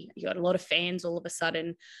money, you got a lot of fans all of a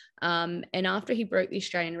sudden. And after he broke the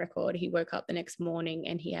Australian record, he woke up the next morning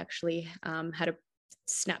and he actually had a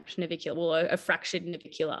snapped navicular, well, a fractured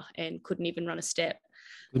navicular, and couldn't even run a step.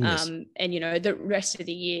 And, you know, the rest of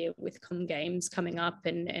the year with Com Games coming up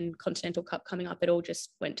and Continental Cup coming up, it all just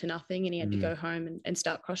went to nothing, and he had to go home and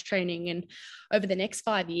start cross training. And over the next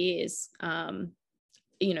 5 years,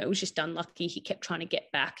 you know, it was just unlucky. He kept trying to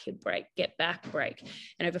get back, he'd break, get back, break.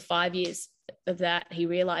 And over 5 years of that, he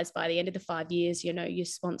realized by the end of the 5 years, you know, your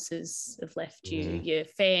sponsors have left you, your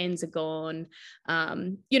fans are gone,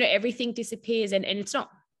 you know, everything disappears, and it's not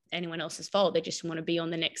anyone else's fault. They just want to be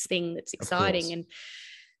on the next thing that's exciting. And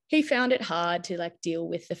he found it hard to like deal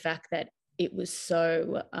with the fact that it was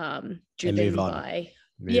so driven by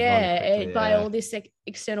by all this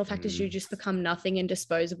external factors. You just become nothing and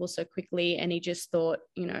disposable so quickly. And he just thought,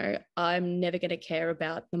 you know, I'm never going to care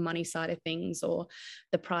about the money side of things or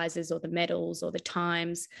the prizes or the medals or the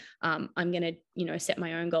times. I'm going to, you know, set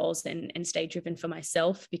my own goals and stay driven for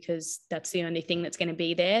myself, because that's the only thing that's going to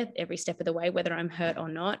be there every step of the way, whether I'm hurt or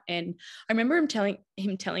not. And I remember him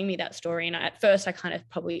telling me that story. And at first I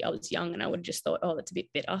was young and I would have just thought, oh, that's a bit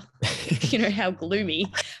bitter, you know, how gloomy,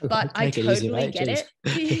 but I totally get it.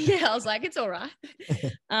 Yeah, I was like, it's all right.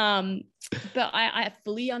 But I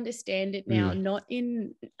fully understand it now, not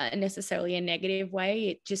in necessarily a negative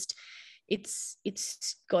way. It's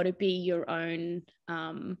got to be your own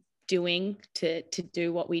doing to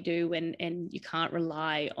do what we do, and you can't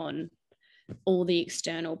rely on all the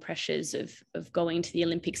external pressures of going to the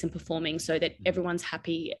Olympics and performing so that everyone's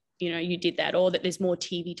happy, you know, you did that, or that there's more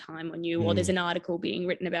TV time on you, or there's an article being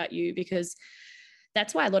written about you, because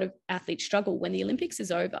that's why a lot of athletes struggle when the Olympics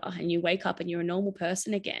is over and you wake up and you're a normal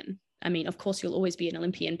person again. I mean, of course, you'll always be an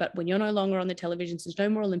Olympian, but when you're no longer on the televisions, there's no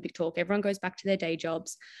more Olympic talk, everyone goes back to their day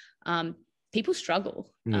jobs. People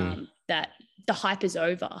struggle that the hype is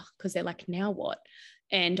over, because they're like, now what?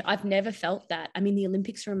 And I've never felt that. I mean, the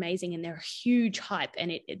Olympics are amazing and they're a huge hype,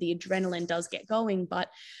 and the adrenaline does get going. But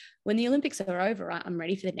when the Olympics are over, I'm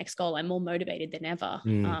ready for the next goal. I'm more motivated than ever.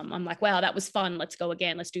 I'm like, wow, that was fun. Let's go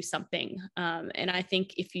again. Let's do something. And I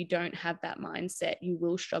think if you don't have that mindset, you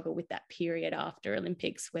will struggle with that period after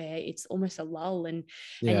Olympics where it's almost a lull, and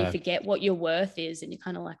you forget what your worth is, and you're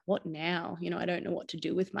kind of like, what now? You know, I don't know what to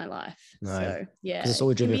do with my life. No, so yeah, because it's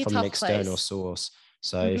all driven from an external place. source.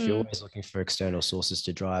 So if you're always looking for external sources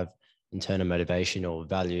to drive internal motivation or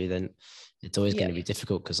value, then it's always going to be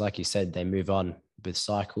difficult, because like you said, they move on with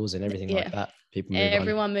cycles and everything like that.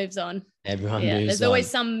 Everyone moves on. Everyone moves There's on. always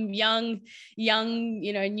some young,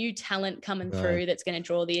 you know, new talent coming through that's going to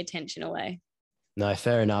draw the attention away. No,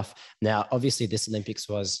 fair enough. Now, obviously this Olympics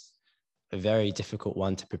was a very difficult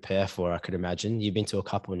one to prepare for, I could imagine. You've been to a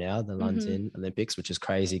couple now, the London Olympics, which is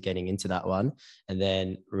crazy getting into that one. And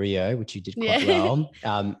then Rio, which you did quite well.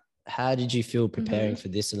 How did you feel preparing for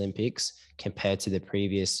this Olympics compared to the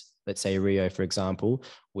previous, let's say Rio, for example,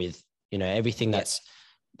 with, you know, everything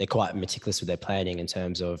they're quite meticulous with their planning in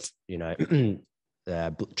terms of, you know,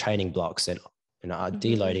 training blocks and, you know,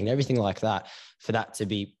 deloading and everything like that, for that to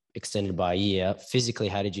be extended by a year. Physically,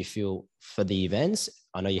 how did you feel for the events?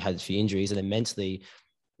 I know you had a few injuries, and then mentally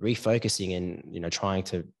refocusing and, you know, trying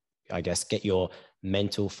to, I guess, get your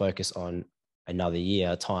mental focus on another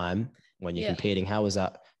year time when you're competing. How was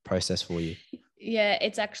that process for you? Yeah,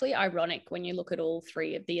 it's actually ironic when you look at all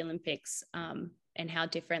three of the Olympics and how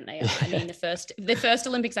different they are. I mean, the first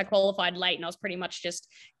Olympics I qualified late, and I was pretty much just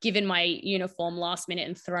given my uniform last minute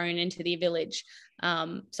and thrown into the village.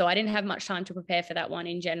 So I didn't have much time to prepare for that one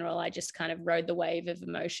in general. I just kind of rode the wave of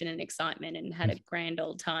emotion and excitement and had a grand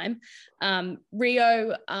old time.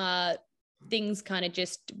 Rio, things kind of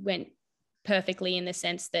just went perfectly in the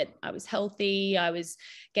sense that I was healthy. I was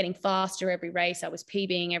getting faster every race. I was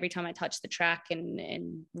PBing every time I touched the track,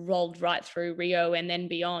 and rolled right through Rio and then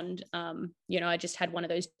beyond. You know, I just had one of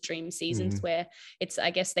those dream seasons where it's, I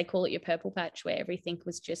guess they call it your purple patch, where everything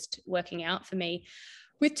was just working out for me.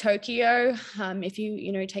 With Tokyo, if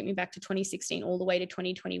you know, take me back to 2016 all the way to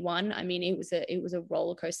 2021, I mean, it was a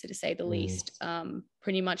roller coaster to say the least.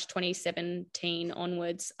 Pretty much 2017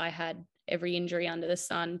 onwards, I had every injury under the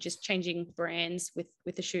sun, just changing brands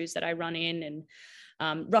with the shoes that I run in, and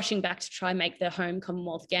rushing back to try and make the home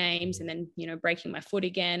Commonwealth Games, and then, you know, breaking my foot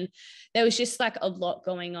again. There was just like a lot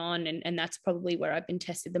going on. And that's probably where I've been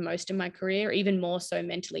tested the most in my career, even more so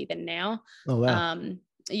mentally than now. Oh, wow.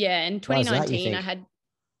 Yeah. In 2019,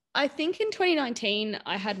 I think in 2019,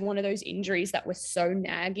 I had one of those injuries that was so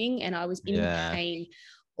nagging, and I was in pain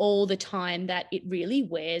all the time that it really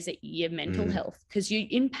wears at your mental health, because you're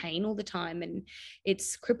in pain all the time and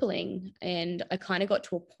it's crippling. And I kind of got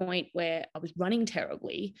to a point where I was running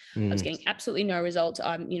terribly. I was getting absolutely no results.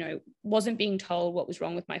 You know, wasn't being told what was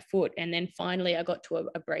wrong with my foot. And then finally I got to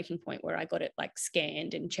a breaking point where I got it like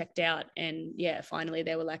scanned and checked out. And yeah, finally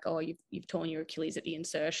they were like, oh, you've torn your Achilles at the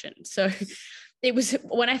insertion. So it was,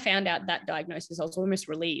 when I found out that diagnosis, I was almost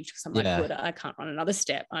relieved, because I'm like, good, I can't run another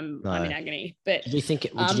step. I'm in agony. But did you think,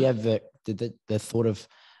 did you have the thought of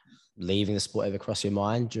leaving the sport ever cross your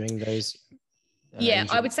mind during those?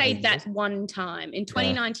 I would say that one time in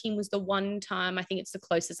 2019 was the one time. I think it's the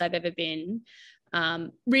closest I've ever been.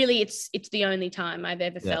 Really, it's the only time I've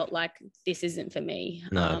ever felt like this isn't for me.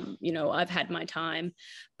 You know, I've had my time,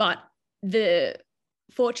 but the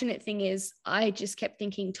fortunate thing is I just kept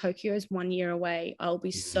thinking Tokyo is 1 year away. I'll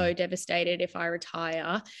be so devastated if I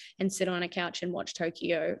retire and sit on a couch and watch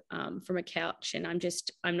Tokyo from a couch. And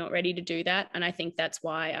I'm not ready to do that. And I think that's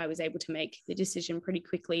why I was able to make the decision pretty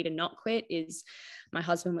quickly to not quit. Is my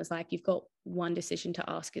husband was like, you've got one decision to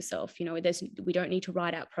ask yourself. You know, we don't need to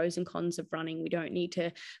write out pros and cons of running. We don't need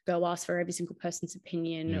to go ask for every single person's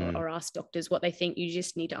opinion or ask doctors what they think. You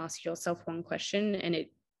just need to ask yourself one question, and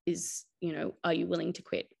it is, you know, are you willing to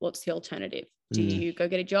quit? What's the alternative? Do you go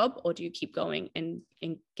get a job, or do you keep going and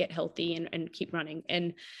get healthy and keep running?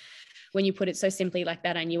 And when you put it so simply like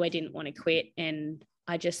that, I knew I didn't want to quit. And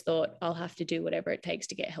I just thought I'll have to do whatever it takes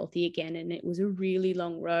to get healthy again. And it was a really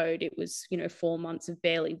long road. It was, you know, 4 months of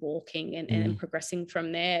barely walking and progressing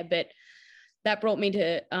from there. But that brought me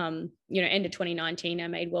to, you know, end of 2019, I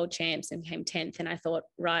made world champs and came 10th. And I thought,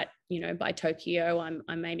 right, you know, by Tokyo,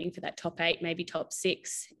 I'm aiming for that top 8, maybe top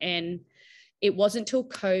 6. And it wasn't till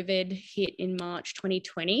COVID hit in March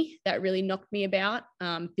 2020 that really knocked me about,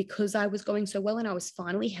 because I was going so well and I was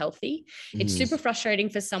finally healthy. It's super frustrating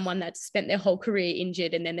for someone that's spent their whole career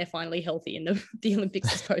injured and then they're finally healthy and the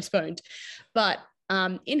Olympics is postponed. But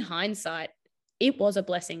in hindsight, it was a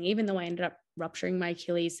blessing. Even though I ended up rupturing my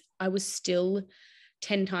Achilles, I was still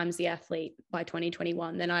 10 times the athlete by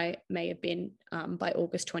 2021 than I may have been by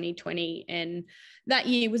August 2020. And that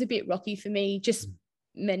year was a bit rocky for me, just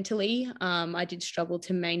mentally. I did struggle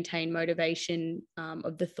to maintain motivation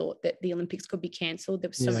of the thought that the Olympics could be cancelled. There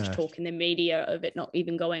was so much talk in the media of it not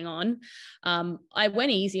even going on. I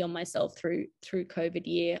went easy on myself through COVID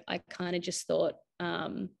year. I kind of just thought,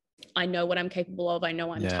 I know what I'm capable of. I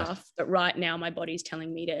know I'm tough, but right now my body's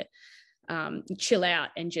telling me to chill out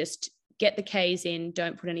and just get the K's in.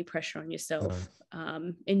 Don't put any pressure on yourself.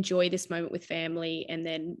 Enjoy this moment with family. And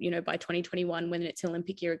then, you know, by 2021, when it's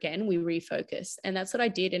Olympic year again, we refocus. And that's what I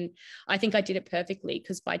did. And I think I did it perfectly,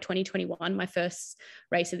 because by 2021, my first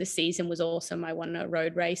race of the season was awesome. I won a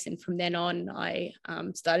road race. And from then on, I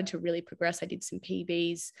started to really progress. I did some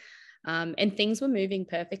PBs. And things were moving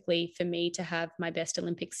perfectly for me to have my best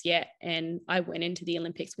Olympics yet. And I went into the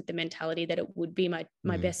Olympics with the mentality that it would be my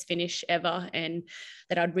best finish ever, and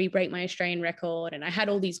that I'd re-break my Australian record. And I had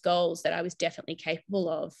all these goals that I was definitely capable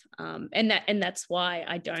of. And that's why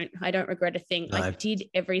I don't regret a thing. No. I did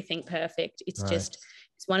everything perfect. It's just,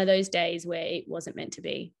 it's one of those days where it wasn't meant to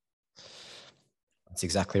be. That's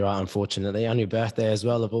exactly right. Unfortunately, on your birthday as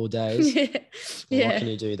well, of all days. What can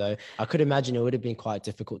you do though? I could imagine it would have been quite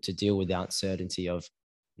difficult to deal with the uncertainty of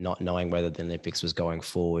not knowing whether the Olympics was going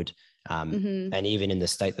forward. And even in the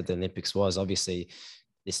state that the Olympics was, obviously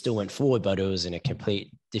it still went forward, but it was in a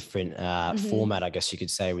complete different format, I guess you could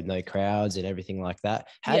say, with no crowds and everything like that.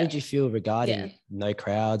 How did you feel regarding no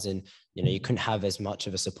crowds, and, you know, you couldn't have as much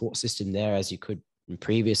of a support system there as you could in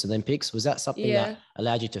previous Olympics? Was that something that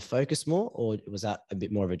allowed you to focus more, or was that a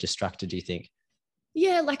bit more of a distractor, do you think?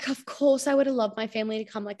 Yeah, like, of course, I would have loved my family to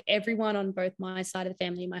come. Like, everyone on both my side of the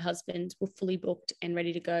family, my husband, were fully booked and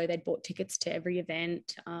ready to go. They'd bought tickets to every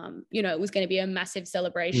event. You know, it was going to be a massive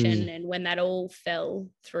celebration. And when that all fell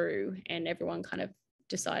through and everyone kind of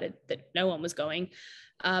decided that no one was going,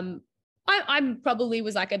 I probably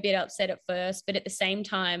was like a bit upset at first, but at the same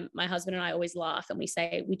time, my husband and I always laugh and we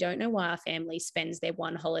say, we don't know why our family spends their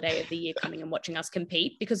one holiday of the year coming and watching us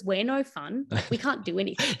compete, because we're no fun. Like, we can't do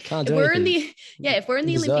anything. If we're in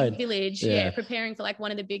the Olympic Village, preparing for like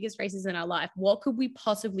one of the biggest races in our life, what could we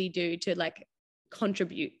possibly do to like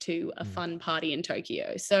contribute to a fun party in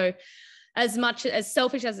Tokyo? So as much as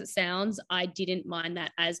selfish as it sounds, I didn't mind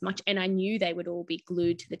that as much. And I knew they would all be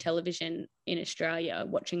glued to the television in Australia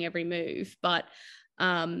watching every move. But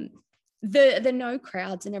the no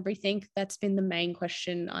crowds and everything, that's been the main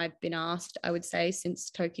question I've been asked, I would say,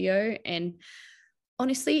 since Tokyo. And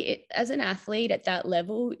honestly, as an athlete at that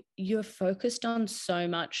level, you're focused on so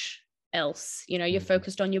much else. You know, you're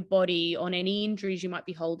focused on your body, on any injuries you might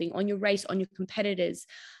be holding, on your race, on your competitors,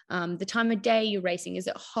 the time of day you're racing. Is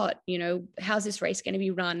it hot? You know, how's this race going to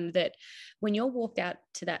be run? That when you're walked out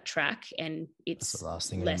to that track and it's the last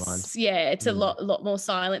thing less, in mind. yeah, it's a lot more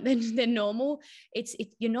silent than normal.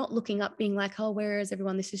 You're not looking up being like, oh, where is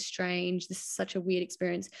everyone? This is strange. This is such a weird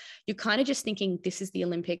experience. You're kind of just thinking, this is the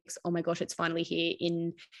Olympics. Oh my gosh, it's finally here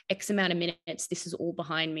in X amount of minutes. This is all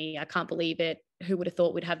behind me. I can't believe it. Who would have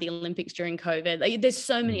thought we'd have the Olympics during COVID? Like, there's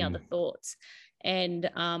so many other thoughts. And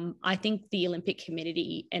I think the Olympic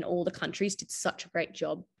community and all the countries did such a great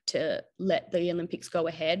job to let the Olympics go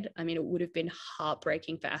ahead. I mean, it would have been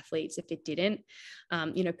heartbreaking for athletes if it didn't.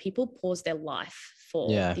 You know, people pause their life for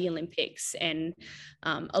the Olympics, and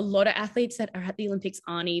a lot of athletes that are at the Olympics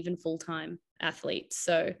aren't even full-time athletes.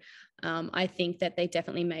 So I think that they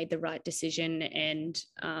definitely made the right decision, and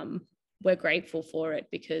we're grateful for it,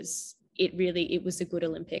 because it was a good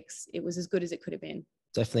Olympics. It was as good as it could have been.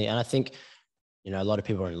 Definitely. And I think, you know, a lot of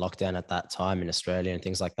people were in lockdown at that time in Australia and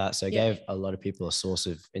things like that. So it gave a lot of people a source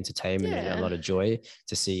of entertainment and a lot of joy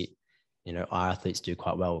to see, you know, our athletes do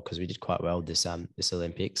quite well, because we did quite well this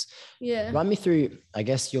Olympics. Run me through, I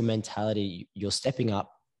guess, your mentality. You're stepping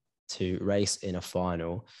up to race in a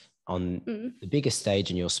final on the biggest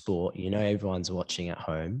stage in your sport. You know, everyone's watching at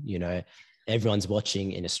home, you know, everyone's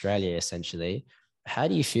watching in Australia, essentially. How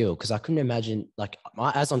do you feel? Because I couldn't imagine, like,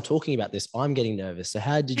 as I'm talking about this, I'm getting nervous. So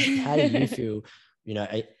how do you feel? You know,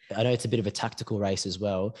 I know it's a bit of a tactical race as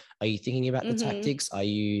well. Are you thinking about the tactics? Are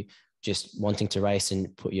you just wanting to race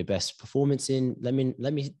and put your best performance in? Let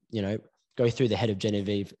me, you know, go through the head of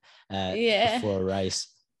Genevieve before a race.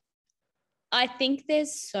 I think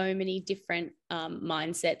there's so many different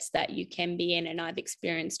mindsets that you can be in, and I've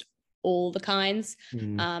experienced all the kinds.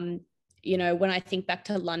 You know, when I think back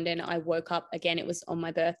to London, I woke up, again, it was on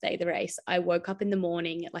my birthday, the race. I woke up in the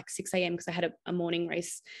morning at like 6 a.m. because I had a morning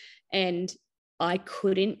race, and I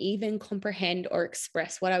couldn't even comprehend or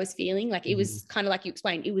express what I was feeling. Like, it was kind of like you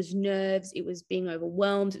explained, it was nerves, it was being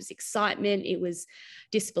overwhelmed, it was excitement, it was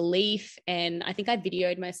disbelief. And I think I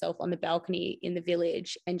videoed myself on the balcony in the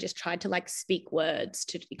village and just tried to like speak words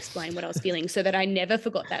to explain what I was feeling, so that I never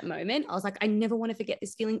forgot that moment. I was like, I never want to forget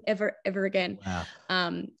this feeling ever again.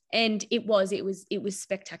 Wow. And it was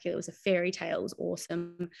spectacular. It was a fairy tale. It was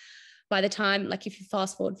awesome. By the time, like, if you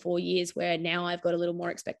fast forward 4 years, where now I've got a little more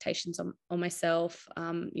expectations on myself,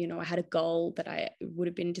 you know, I had a goal that I would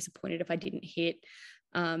have been disappointed if I didn't hit.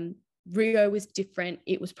 Rio was different.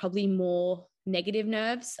 It was probably more negative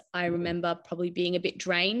nerves. I remember probably being a bit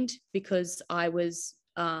drained because I was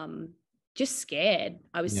just scared.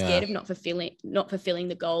 I was scared of not fulfilling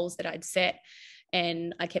the goals that I'd set.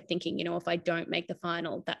 And I kept thinking, you know, if I don't make the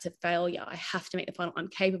final, that's a failure. I have to make the final. I'm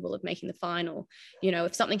capable of making the final. You know,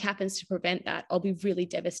 if something happens to prevent that, I'll be really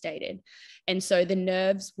devastated. And so the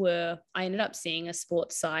nerves I ended up seeing a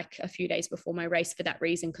sports psych a few days before my race for that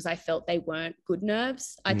reason, because I felt they weren't good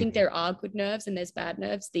nerves. I think there are good nerves and there's bad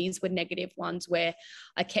nerves. These were negative ones, where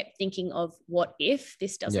I kept thinking of, what if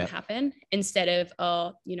this doesn't happen, instead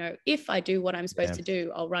of, you know, if I do what I'm supposed to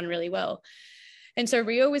do, I'll run really well. And so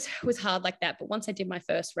Rio was hard like that. But once I did my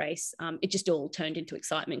first race, it just all turned into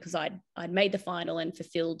excitement, because I'd made the final and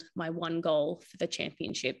fulfilled my one goal for the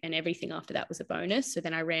championship, and everything after that was a bonus. So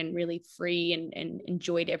then I ran really free and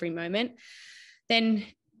enjoyed every moment. Then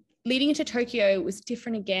leading into Tokyo was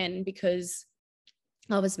different again, because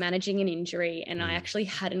I was managing an injury, and I actually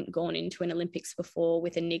hadn't gone into an Olympics before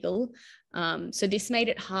with a niggle. So this made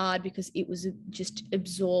it hard, because it was just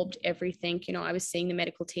absorbed everything. You know, I was seeing the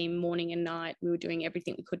medical team morning and night. We were doing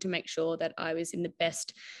everything we could to make sure that I was in the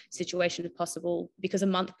best situation possible, because a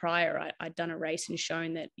month prior I'd done a race and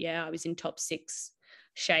shown that, I was in top 6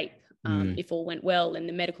 shape. If all went well, and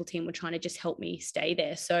the medical team were trying to just help me stay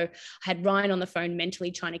there. So I had Ryan on the phone mentally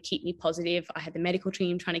trying to keep me positive. I had the medical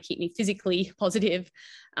team trying to keep me physically positive.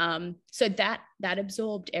 So that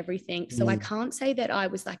absorbed everything. So I can't say that I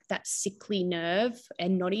was like that sickly nerve,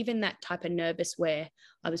 and not even that type of nervous where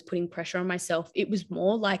I was putting pressure on myself. It was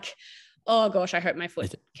more like, oh gosh, I hope my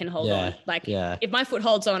foot can hold on. Like, if my foot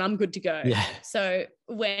holds on, I'm good to go. So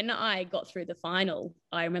when I got through the final,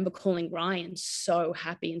 I remember calling Ryan so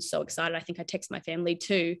happy and so excited. I think I texted my family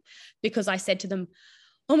too, because I said to them,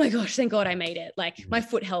 oh my gosh, thank God I made it. Like my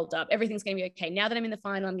foot held up. Everything's going to be okay. Now that I'm in the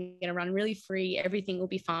final, I'm going to run really free. Everything will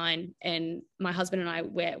be fine. And my husband and I,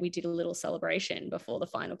 we did a little celebration before the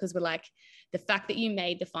final, because we're like, the fact that you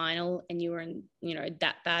made the final and you were in, you know,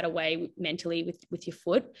 that bad away mentally with your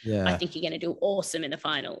foot, I think you're going to do awesome in the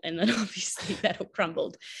final. And then obviously that all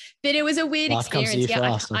crumbled. But it was a weird Life experience. Comes to you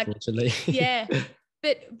fast, unfortunately. Yeah.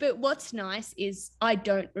 But what's nice is I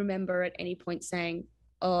don't remember at any point saying,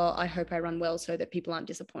 oh, I hope I run well so that people aren't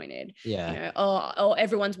disappointed. Yeah. You know, oh,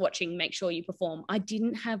 everyone's watching, make sure you perform. I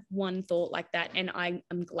didn't have one thought like that. And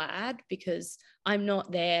I'm glad, because I'm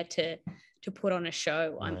not there to put on a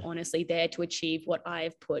show. I'm honestly there to achieve what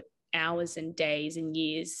I've put hours and days and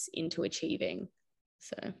years into achieving.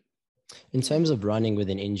 So in terms of running with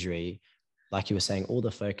an injury, like you were saying, all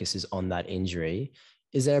the focus is on that injury.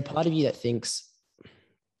 Is there a part of you that thinks,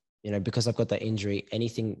 you know, because I've got that injury,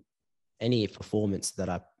 any performance that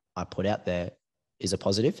I put out there is a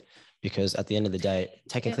positive? Because at the end of the day,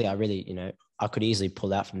 technically I really, you know, I could easily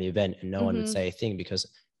pull out from the event and no one would say a thing because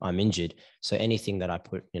I'm injured. So anything that I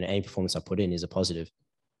put, you know, any performance I put in is a positive.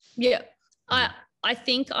 Yeah. I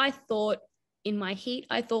think I thought in my heat,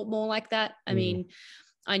 I thought more like that. I mean,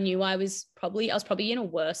 I knew I was probably in a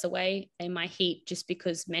worse way in my heat, just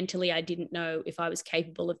because mentally I didn't know if I was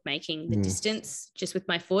capable of making the distance just with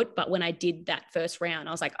my foot. But when I did that first round,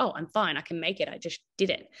 I was like, oh, I'm fine. I can make it. I just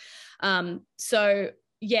did it. So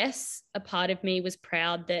yes, a part of me was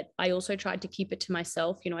proud that I also tried to keep it to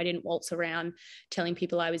myself. You know, I didn't waltz around telling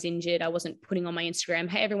people I was injured. I wasn't putting on my Instagram,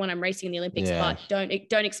 hey, everyone, I'm racing in the Olympics, but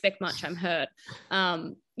don't expect much. I'm hurt.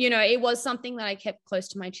 You know, it was something that I kept close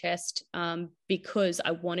to my chest because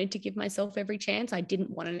I wanted to give myself every chance. I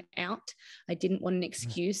didn't want an out. I didn't want an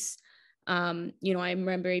excuse. You know, I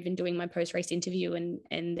remember even doing my post-race interview and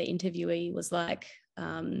the interviewee was like,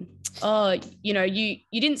 oh, you know, you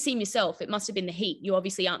didn't seem yourself. It must have been the heat. You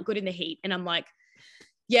obviously aren't good in the heat. And I'm like,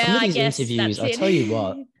 yeah, I guess interviews, that's I tell you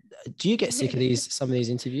what, do you get sick of some of these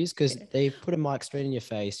interviews? Because they put a mic straight in your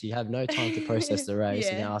face. You have no time to process the race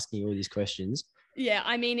and they're asking you all these questions. Yeah,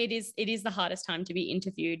 I mean, it is the hardest time to be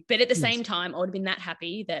interviewed. But at the same time, I would have been that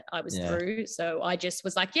happy that I was through. So I just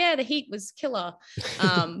was like, yeah, the heat was killer.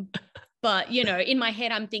 But, you know, in my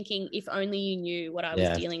head, I'm thinking, if only you knew what I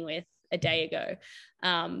was dealing with a day ago.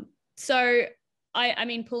 So, I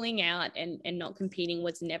mean, pulling out and not competing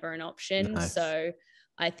was never an option. Nice. So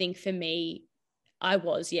I think for me, I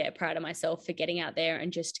was, proud of myself for getting out there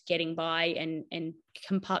and just getting by and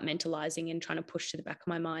compartmentalizing and trying to push to the back of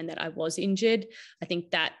my mind that I was injured. I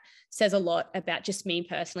think that says a lot about just me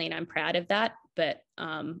personally, and I'm proud of that. But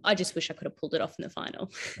I just wish I could have pulled it off in the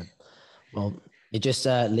final. Well, it just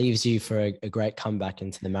leaves you for a great comeback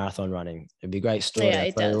into the marathon running. It'd be a great story. Yeah,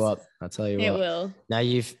 I'll tell you what. It will. Now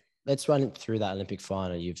let's run through that Olympic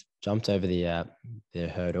final. You've jumped over the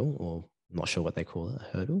hurdle, or I'm not sure what they call it,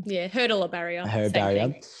 a hurdle. Yeah, hurdle or barrier. A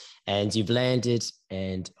barrier. And you've landed,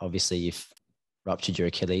 and obviously you've ruptured your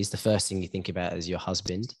Achilles. The first thing you think about is your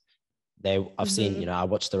husband. I've seen, you know, I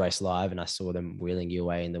watched the race live and I saw them wheeling you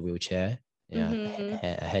away in the wheelchair, you know,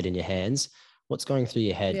 head in your hands. What's going through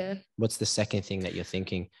your head? Yeah. What's the second thing that you're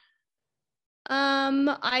thinking?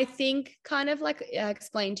 I think, kind of like I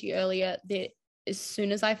explained to you earlier, that as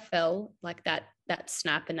soon as I fell, like that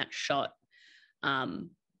snap and that shot,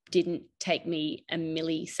 didn't take me a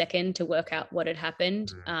millisecond to work out what had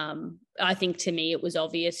happened. I think to me it was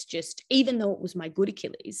obvious, just even though it was my good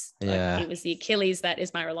Achilles, like it was the Achilles that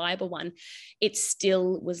is my reliable one, it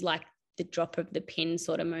still was like the drop of the pin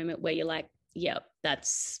sort of moment where you're like, yep,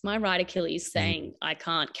 that's my right Achilles saying I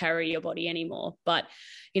can't carry your body anymore. But,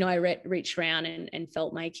 you know, I reached around and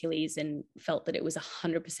felt my Achilles and felt that it was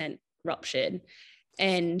 100% ruptured.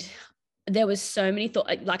 And there was so many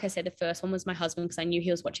thoughts. Like I said, the first one was my husband, because I knew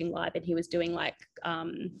he was watching live and he was doing like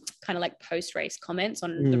kind of like post-race comments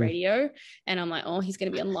on the radio. And I'm like, oh, he's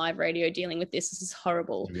going to be on live radio dealing with this. This is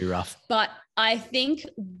horrible. It'll be rough. But I think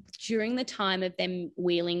during the time of them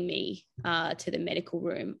wheeling me to the medical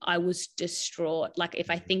room, I was distraught. Like,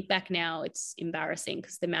 if I think back now, it's embarrassing,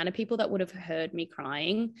 because the amount of people that would have heard me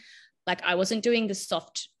crying, like I wasn't doing the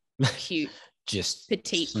soft, cute, just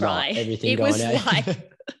petite cry. Everything it going was out.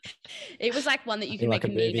 like it was like one that you could make a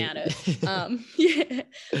meme out of.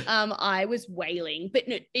 I was wailing, but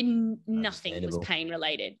nothing was pain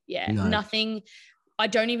related. Nothing. I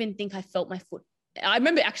don't even think I felt my foot. I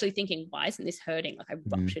remember actually thinking, why isn't this hurting? Like I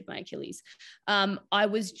ruptured my Achilles. I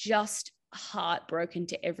was just heartbroken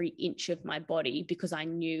to every inch of my body, because I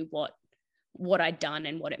knew what I'd done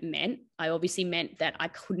and what it meant. I obviously meant that I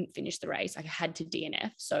couldn't finish the race. I had to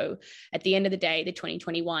DNF. So at the end of the day, the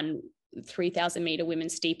 2021 3,000 meter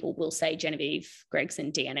women's steeple will say Genevieve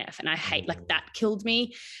Gregson DNF. And I hate, like, that killed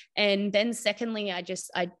me. And then secondly, I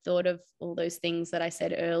thought of all those things that I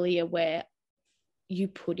said earlier, where you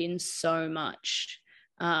put in so much.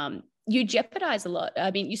 You jeopardize a lot.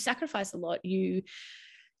 I mean, you sacrifice a lot. You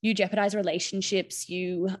jeopardize relationships.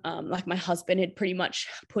 Like, my husband had pretty much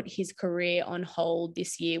put his career on hold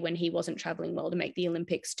this year when he wasn't traveling well to make the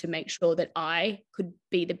Olympics, to make sure that I could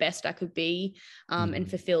be the best I could be, and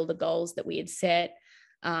fulfill the goals that we had set.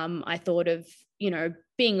 I thought of,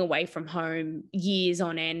 being away from home years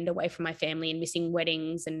on end, away from my family, and missing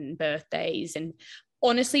weddings and birthdays. And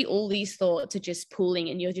honestly, all these thoughts are just pooling,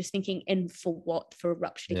 and you're just thinking, and for what? For a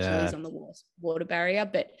ruptured Achilles on the water barrier.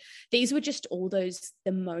 But these were just all the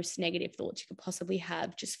most negative thoughts you could possibly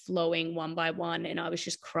have, just flowing one by one. And I was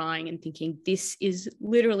just crying and thinking, this is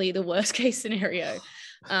literally the worst case scenario.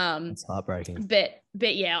 It's heartbreaking.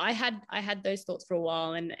 But yeah, I had those thoughts for a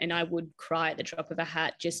while, and I would cry at the drop of a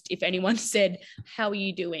hat. Just if anyone said, "How are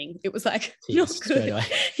you doing?" It was like, not good.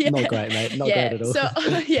 Yeah. Not great, mate. Not great at all. So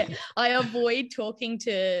I avoid talking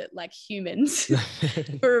to, like, humans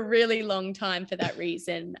for a really long time for that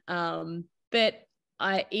reason. But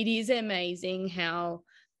it is amazing how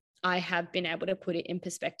I have been able to put it in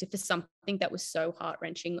perspective for something that was so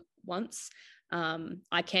heart-wrenching once.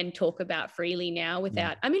 I can talk about freely now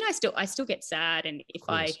without, I mean, I still get sad. And if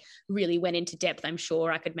I really went into depth, I'm sure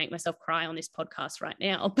I could make myself cry on this podcast right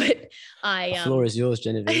now, but the floor is yours,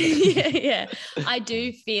 Genevieve. yeah, I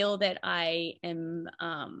do feel that I am,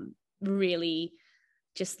 really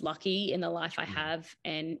just lucky in the life I have,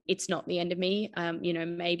 and it's not the end of me.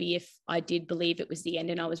 Maybe if I did believe it was the end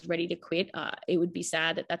and I was ready to quit, it would be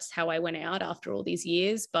sad that that's how I went out after all these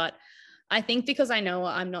years. But I think because I know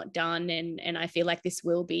I'm not done, and I feel like this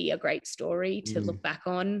will be a great story to look back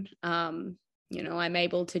on, I'm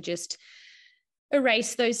able to just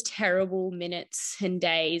erase those terrible minutes and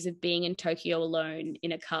days of being in Tokyo alone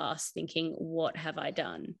in a cast thinking, what have I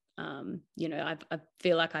done? I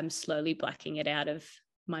feel like I'm slowly blacking it out of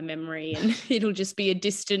my memory, and it'll just be a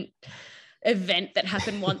distant event that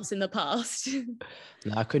happened once in the past.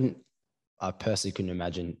 No, I personally couldn't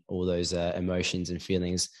imagine all those emotions and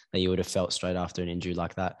feelings that you would have felt straight after an injury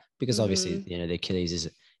like that, because obviously, the Achilles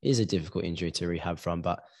is a difficult injury to rehab from.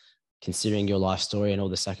 But considering your life story and all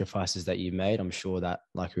the sacrifices that you made, I'm sure that,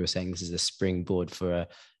 like we were saying, this is a springboard for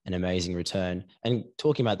an amazing return. And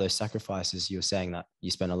talking about those sacrifices, you were saying that you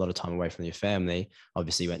spent a lot of time away from your family.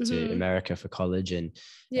 Obviously, you went to America for college and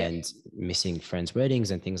missing friends' weddings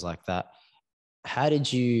and things like that. How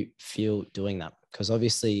did you feel doing that? Because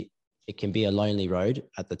obviously, it can be a lonely road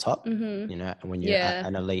at the top, when you're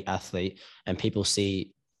an elite athlete, and people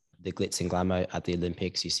see the glitz and glamour at the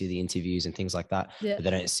Olympics, you see the interviews and things like that, but they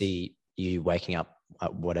don't see you waking up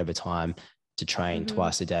at whatever time to train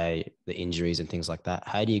twice a day, the injuries and things like that.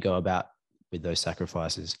 How do you go about with those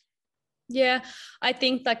sacrifices? Yeah, I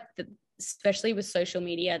think especially with social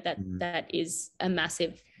media, that is a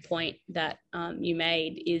massive point that you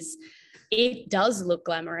made, is it does look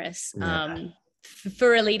glamorous.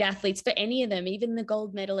 For elite athletes, for any of them, even the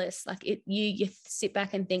gold medalists, like you sit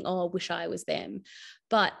back and think, oh, I wish I was them.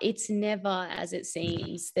 But it's never as it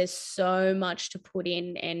seems. There's so much to put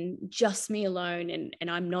in, and just me alone, and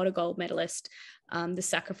I'm not a gold medalist. The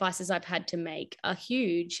sacrifices I've had to make are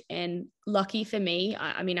huge. And lucky for me,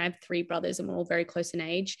 I mean, I have 3 brothers and we're all very close in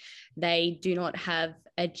age. They do not have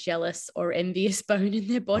a jealous or envious bone in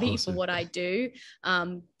their body for what I do.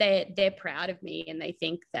 They're proud of me, and they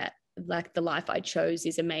think that, like, the life I chose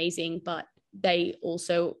is amazing, but they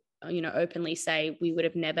also, openly say we would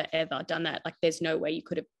have never, ever done that. Like, there's no way you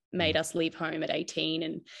could have made us leave home at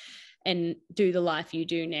 18 and do the life you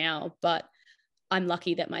do now. But I'm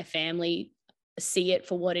lucky that my family see it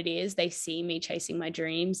for what it is. They see me chasing my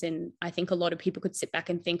dreams. And I think a lot of people could sit back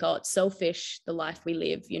and think, oh, it's selfish, the life we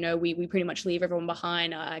live. We pretty much leave everyone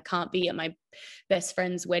behind. I can't be at my best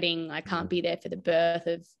friend's wedding. I can't be there for the birth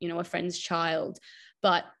of, a friend's child.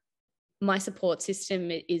 But my support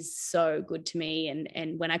system is so good to me.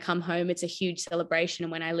 And when I come home, it's a huge celebration.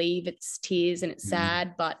 And when I leave, it's tears and it's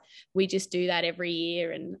sad, but we just do that every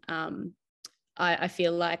year. And I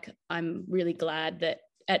feel like I'm really glad that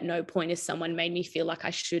at no point has someone made me feel like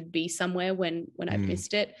I should be somewhere when I've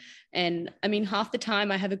missed it. And I mean, half the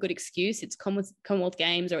time I have a good excuse. It's Commonwealth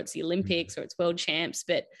Games, or it's the Olympics, or it's World Champs,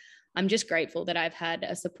 but I'm just grateful that I've had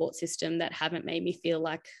a support system that haven't made me feel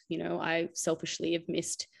like, I selfishly have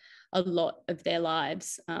missed a lot of their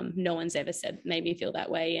lives. No one's ever made me feel that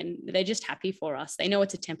way. And they're just happy for us. They know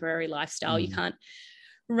it's a temporary lifestyle. You can't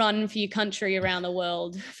run for your country around the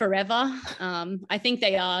world forever. I think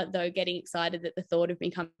they are, though, getting excited that the thought of me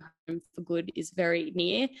coming home for good is very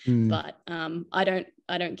near. But I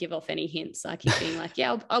don't give off any hints. I keep being like,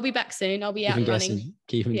 yeah, I'll be back soon. I'll be out running.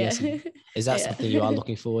 Keep them guessing. Is that something you are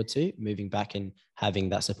looking forward to, moving back and having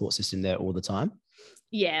that support system there all the time?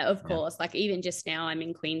 Yeah, of course. Like even just now I'm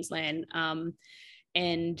in Queensland,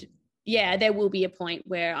 and yeah, there will be a point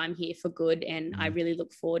where I'm here for good, and I really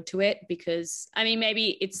look forward to it, because I mean,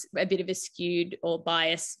 maybe it's a bit of a skewed or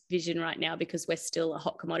biased vision right now because we're still a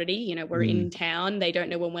hot commodity. You know, we're in town. They don't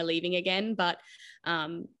know when we're leaving again, but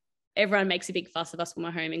everyone makes a big fuss of us when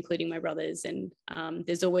we're home, including my brothers. And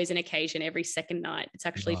there's always an occasion every second night. It's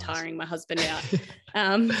actually tiring my husband out.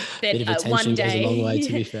 But one day, goes a long way,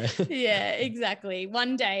 to be fair. Yeah, exactly.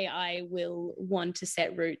 One day I will want to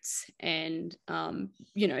set roots and,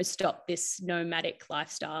 you know, stop this nomadic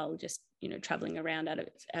lifestyle, just, you know, traveling around out of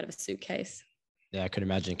a suitcase. Yeah, I could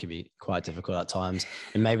imagine it can be quite difficult at times.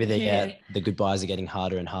 And maybe the goodbyes are getting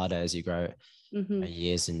harder and harder as you grow.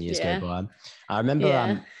 Years and years go by. I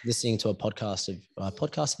remember listening to a podcast,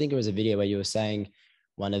 I think it was a video where you were saying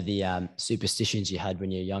one of the superstitions you had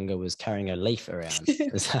when you're younger was carrying a leaf around.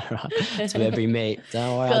 Is that right? To every meet.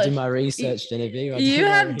 Don't worry, I'll do my research, Genevieve. You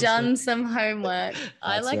have done some homework.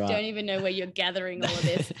 I don't even know where you're gathering all of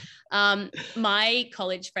this. My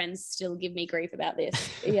college friends still give me grief about this.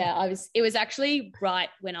 Yeah, it was actually right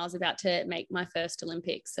when I was about to make my first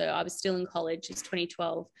Olympics. So I was still in college. It's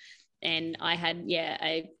 2012. And I had,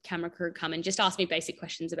 a camera crew come and just ask me basic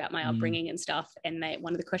questions about my upbringing and stuff. And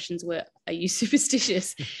one of the questions were, are you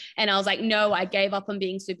superstitious? And I was like, no, I gave up on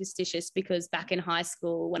being superstitious because back in high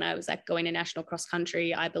school, when I was like going to national cross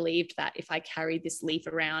country, I believed that if I carried this leaf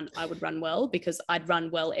around, I would run well, because I'd run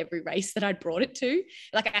well every race that I'd brought it to.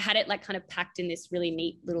 Like I had it like kind of packed in this really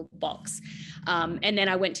neat little box. And then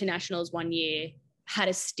I went to nationals one year, had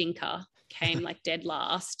a stinker, came like dead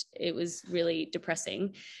last. It was really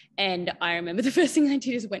depressing. And I remember the first thing I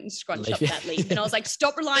did is went and scrunched up that leaf. And I was like,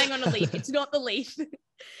 stop relying on a leaf. It's not the leaf.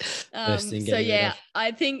 So yeah,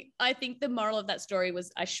 I think the moral of that story was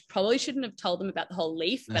I probably shouldn't have told them about the whole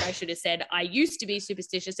leaf, but I should have said, I used to be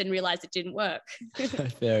superstitious and realized it didn't work.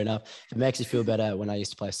 Fair enough. It makes you feel better. When I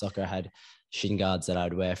used to play soccer, I had shin guards that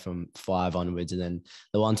I'd wear from 5 onwards. And then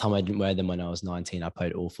the one time I didn't wear them when I was 19, I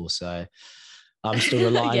played awful. So I'm still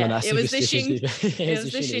relying on that. It was the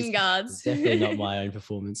shin guards. It's definitely not my own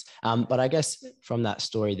performance. But I guess from that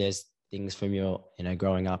story, there's things from your,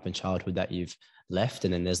 growing up and childhood that you've left,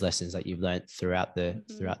 and then there's lessons that you've learned throughout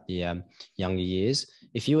the younger years.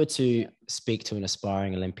 If you were to speak to an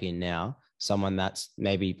aspiring Olympian now, someone that's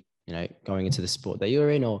maybe going into the sport that you're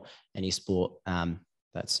in, or any sport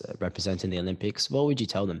that's representing the Olympics, what would you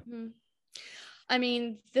tell them? I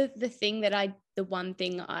mean, the one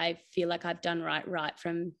thing I feel like I've done right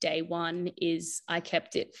from day one is I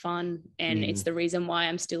kept it fun, and it's the reason why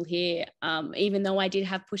I'm still here. Even though I did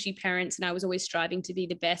have pushy parents and I was always striving to be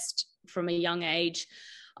the best from a young age,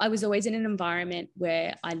 I was always in an environment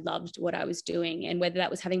where I loved what I was doing. And whether that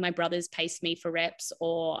was having my brothers pace me for reps,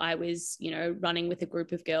 or I was, running with a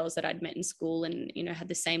group of girls that I'd met in school and, had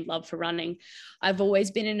the same love for running, I've always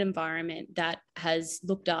been in an environment that has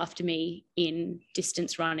looked after me in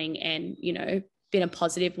distance running and, been a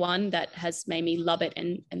positive one that has made me love it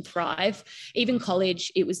and thrive. Even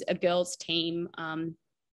college, it was a girls' team.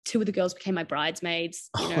 2 of the girls became my bridesmaids.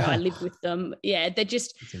 I lived with them. Yeah,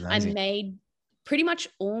 I made pretty much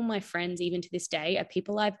all my friends, even to this day, are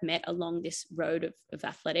people I've met along this road of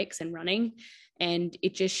athletics and running. And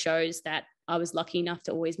it just shows that I was lucky enough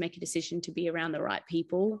to always make a decision to be around the right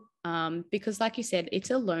people. Because like you said, it's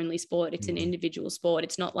a lonely sport. It's an individual sport.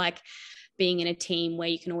 It's not like being in a team where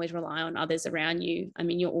you can always rely on others around you. I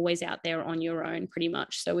mean, you're always out there on your own pretty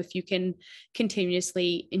much. So if you can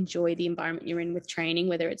continuously enjoy the environment you're in with training,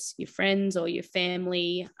 whether it's your friends or your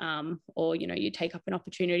family, or, you take up an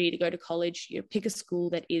opportunity to go to college, you pick a school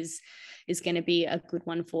that is going to be a good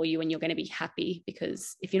one for you and you're going to be happy,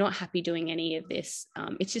 because if you're not happy doing any of this,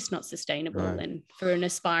 it's just not sustainable. Right. And for an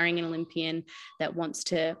aspiring Olympian that wants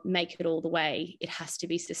to make it all the way, it has to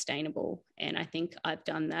be sustainable. And I think I've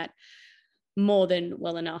done that more than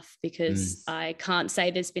well enough, because I can't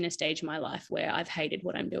say there's been a stage in my life where I've hated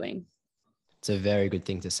what I'm doing. It's a very good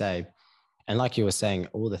thing to say. And like you were saying,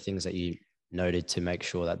 all the things that you noted to make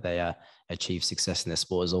sure that they achieve success in their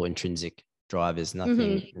sport is all intrinsic drivers.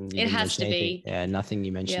 Nothing. It has to be. Yeah, nothing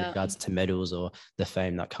you mentioned in regards to medals or the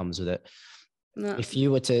fame that comes with it. No. If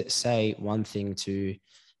you were to say one thing to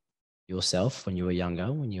yourself when you were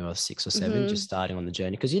younger, when you were 6 or 7, just starting on the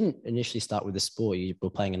journey, because you didn't initially start with the sport, you were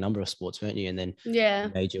playing a number of sports, weren't you? And then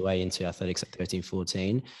you made your way into athletics at 13,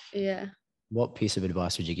 14. Yeah. what piece of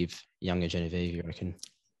advice would you give younger Genevieve, you reckon?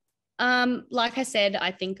 Like I said,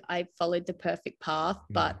 I think I followed the perfect path,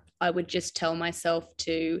 but I would just tell myself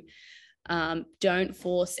to don't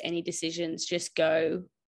force any decisions. Just go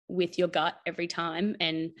with your gut every time,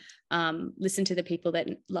 and listen to the people that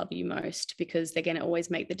love you most, because they're going to always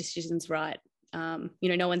make the decisions right.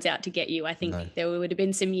 No one's out to get you. I think there would have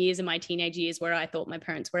been some years in my teenage years where I thought my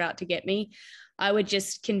parents were out to get me. I would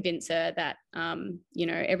just convince her that,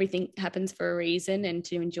 everything happens for a reason, and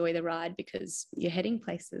to enjoy the ride because you're heading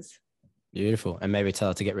places. Beautiful. And maybe tell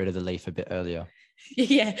her to get rid of the leaf a bit earlier.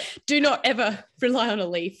 Yeah. Do not ever rely on a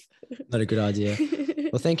leaf. Not a good idea.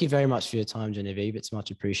 Well, thank you very much for your time, Genevieve. It's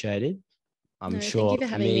much appreciated. I'm sure. Thank you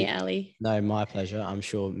for having me, Ali. No, my pleasure. I'm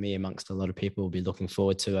sure me amongst a lot of people will be looking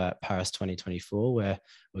forward to Paris 2024, where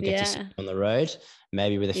we'll get to see on the road,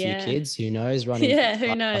 maybe with a few kids, who knows, running. Yeah,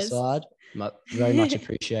 who knows? Very much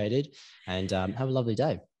appreciated. And have a lovely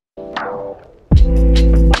day.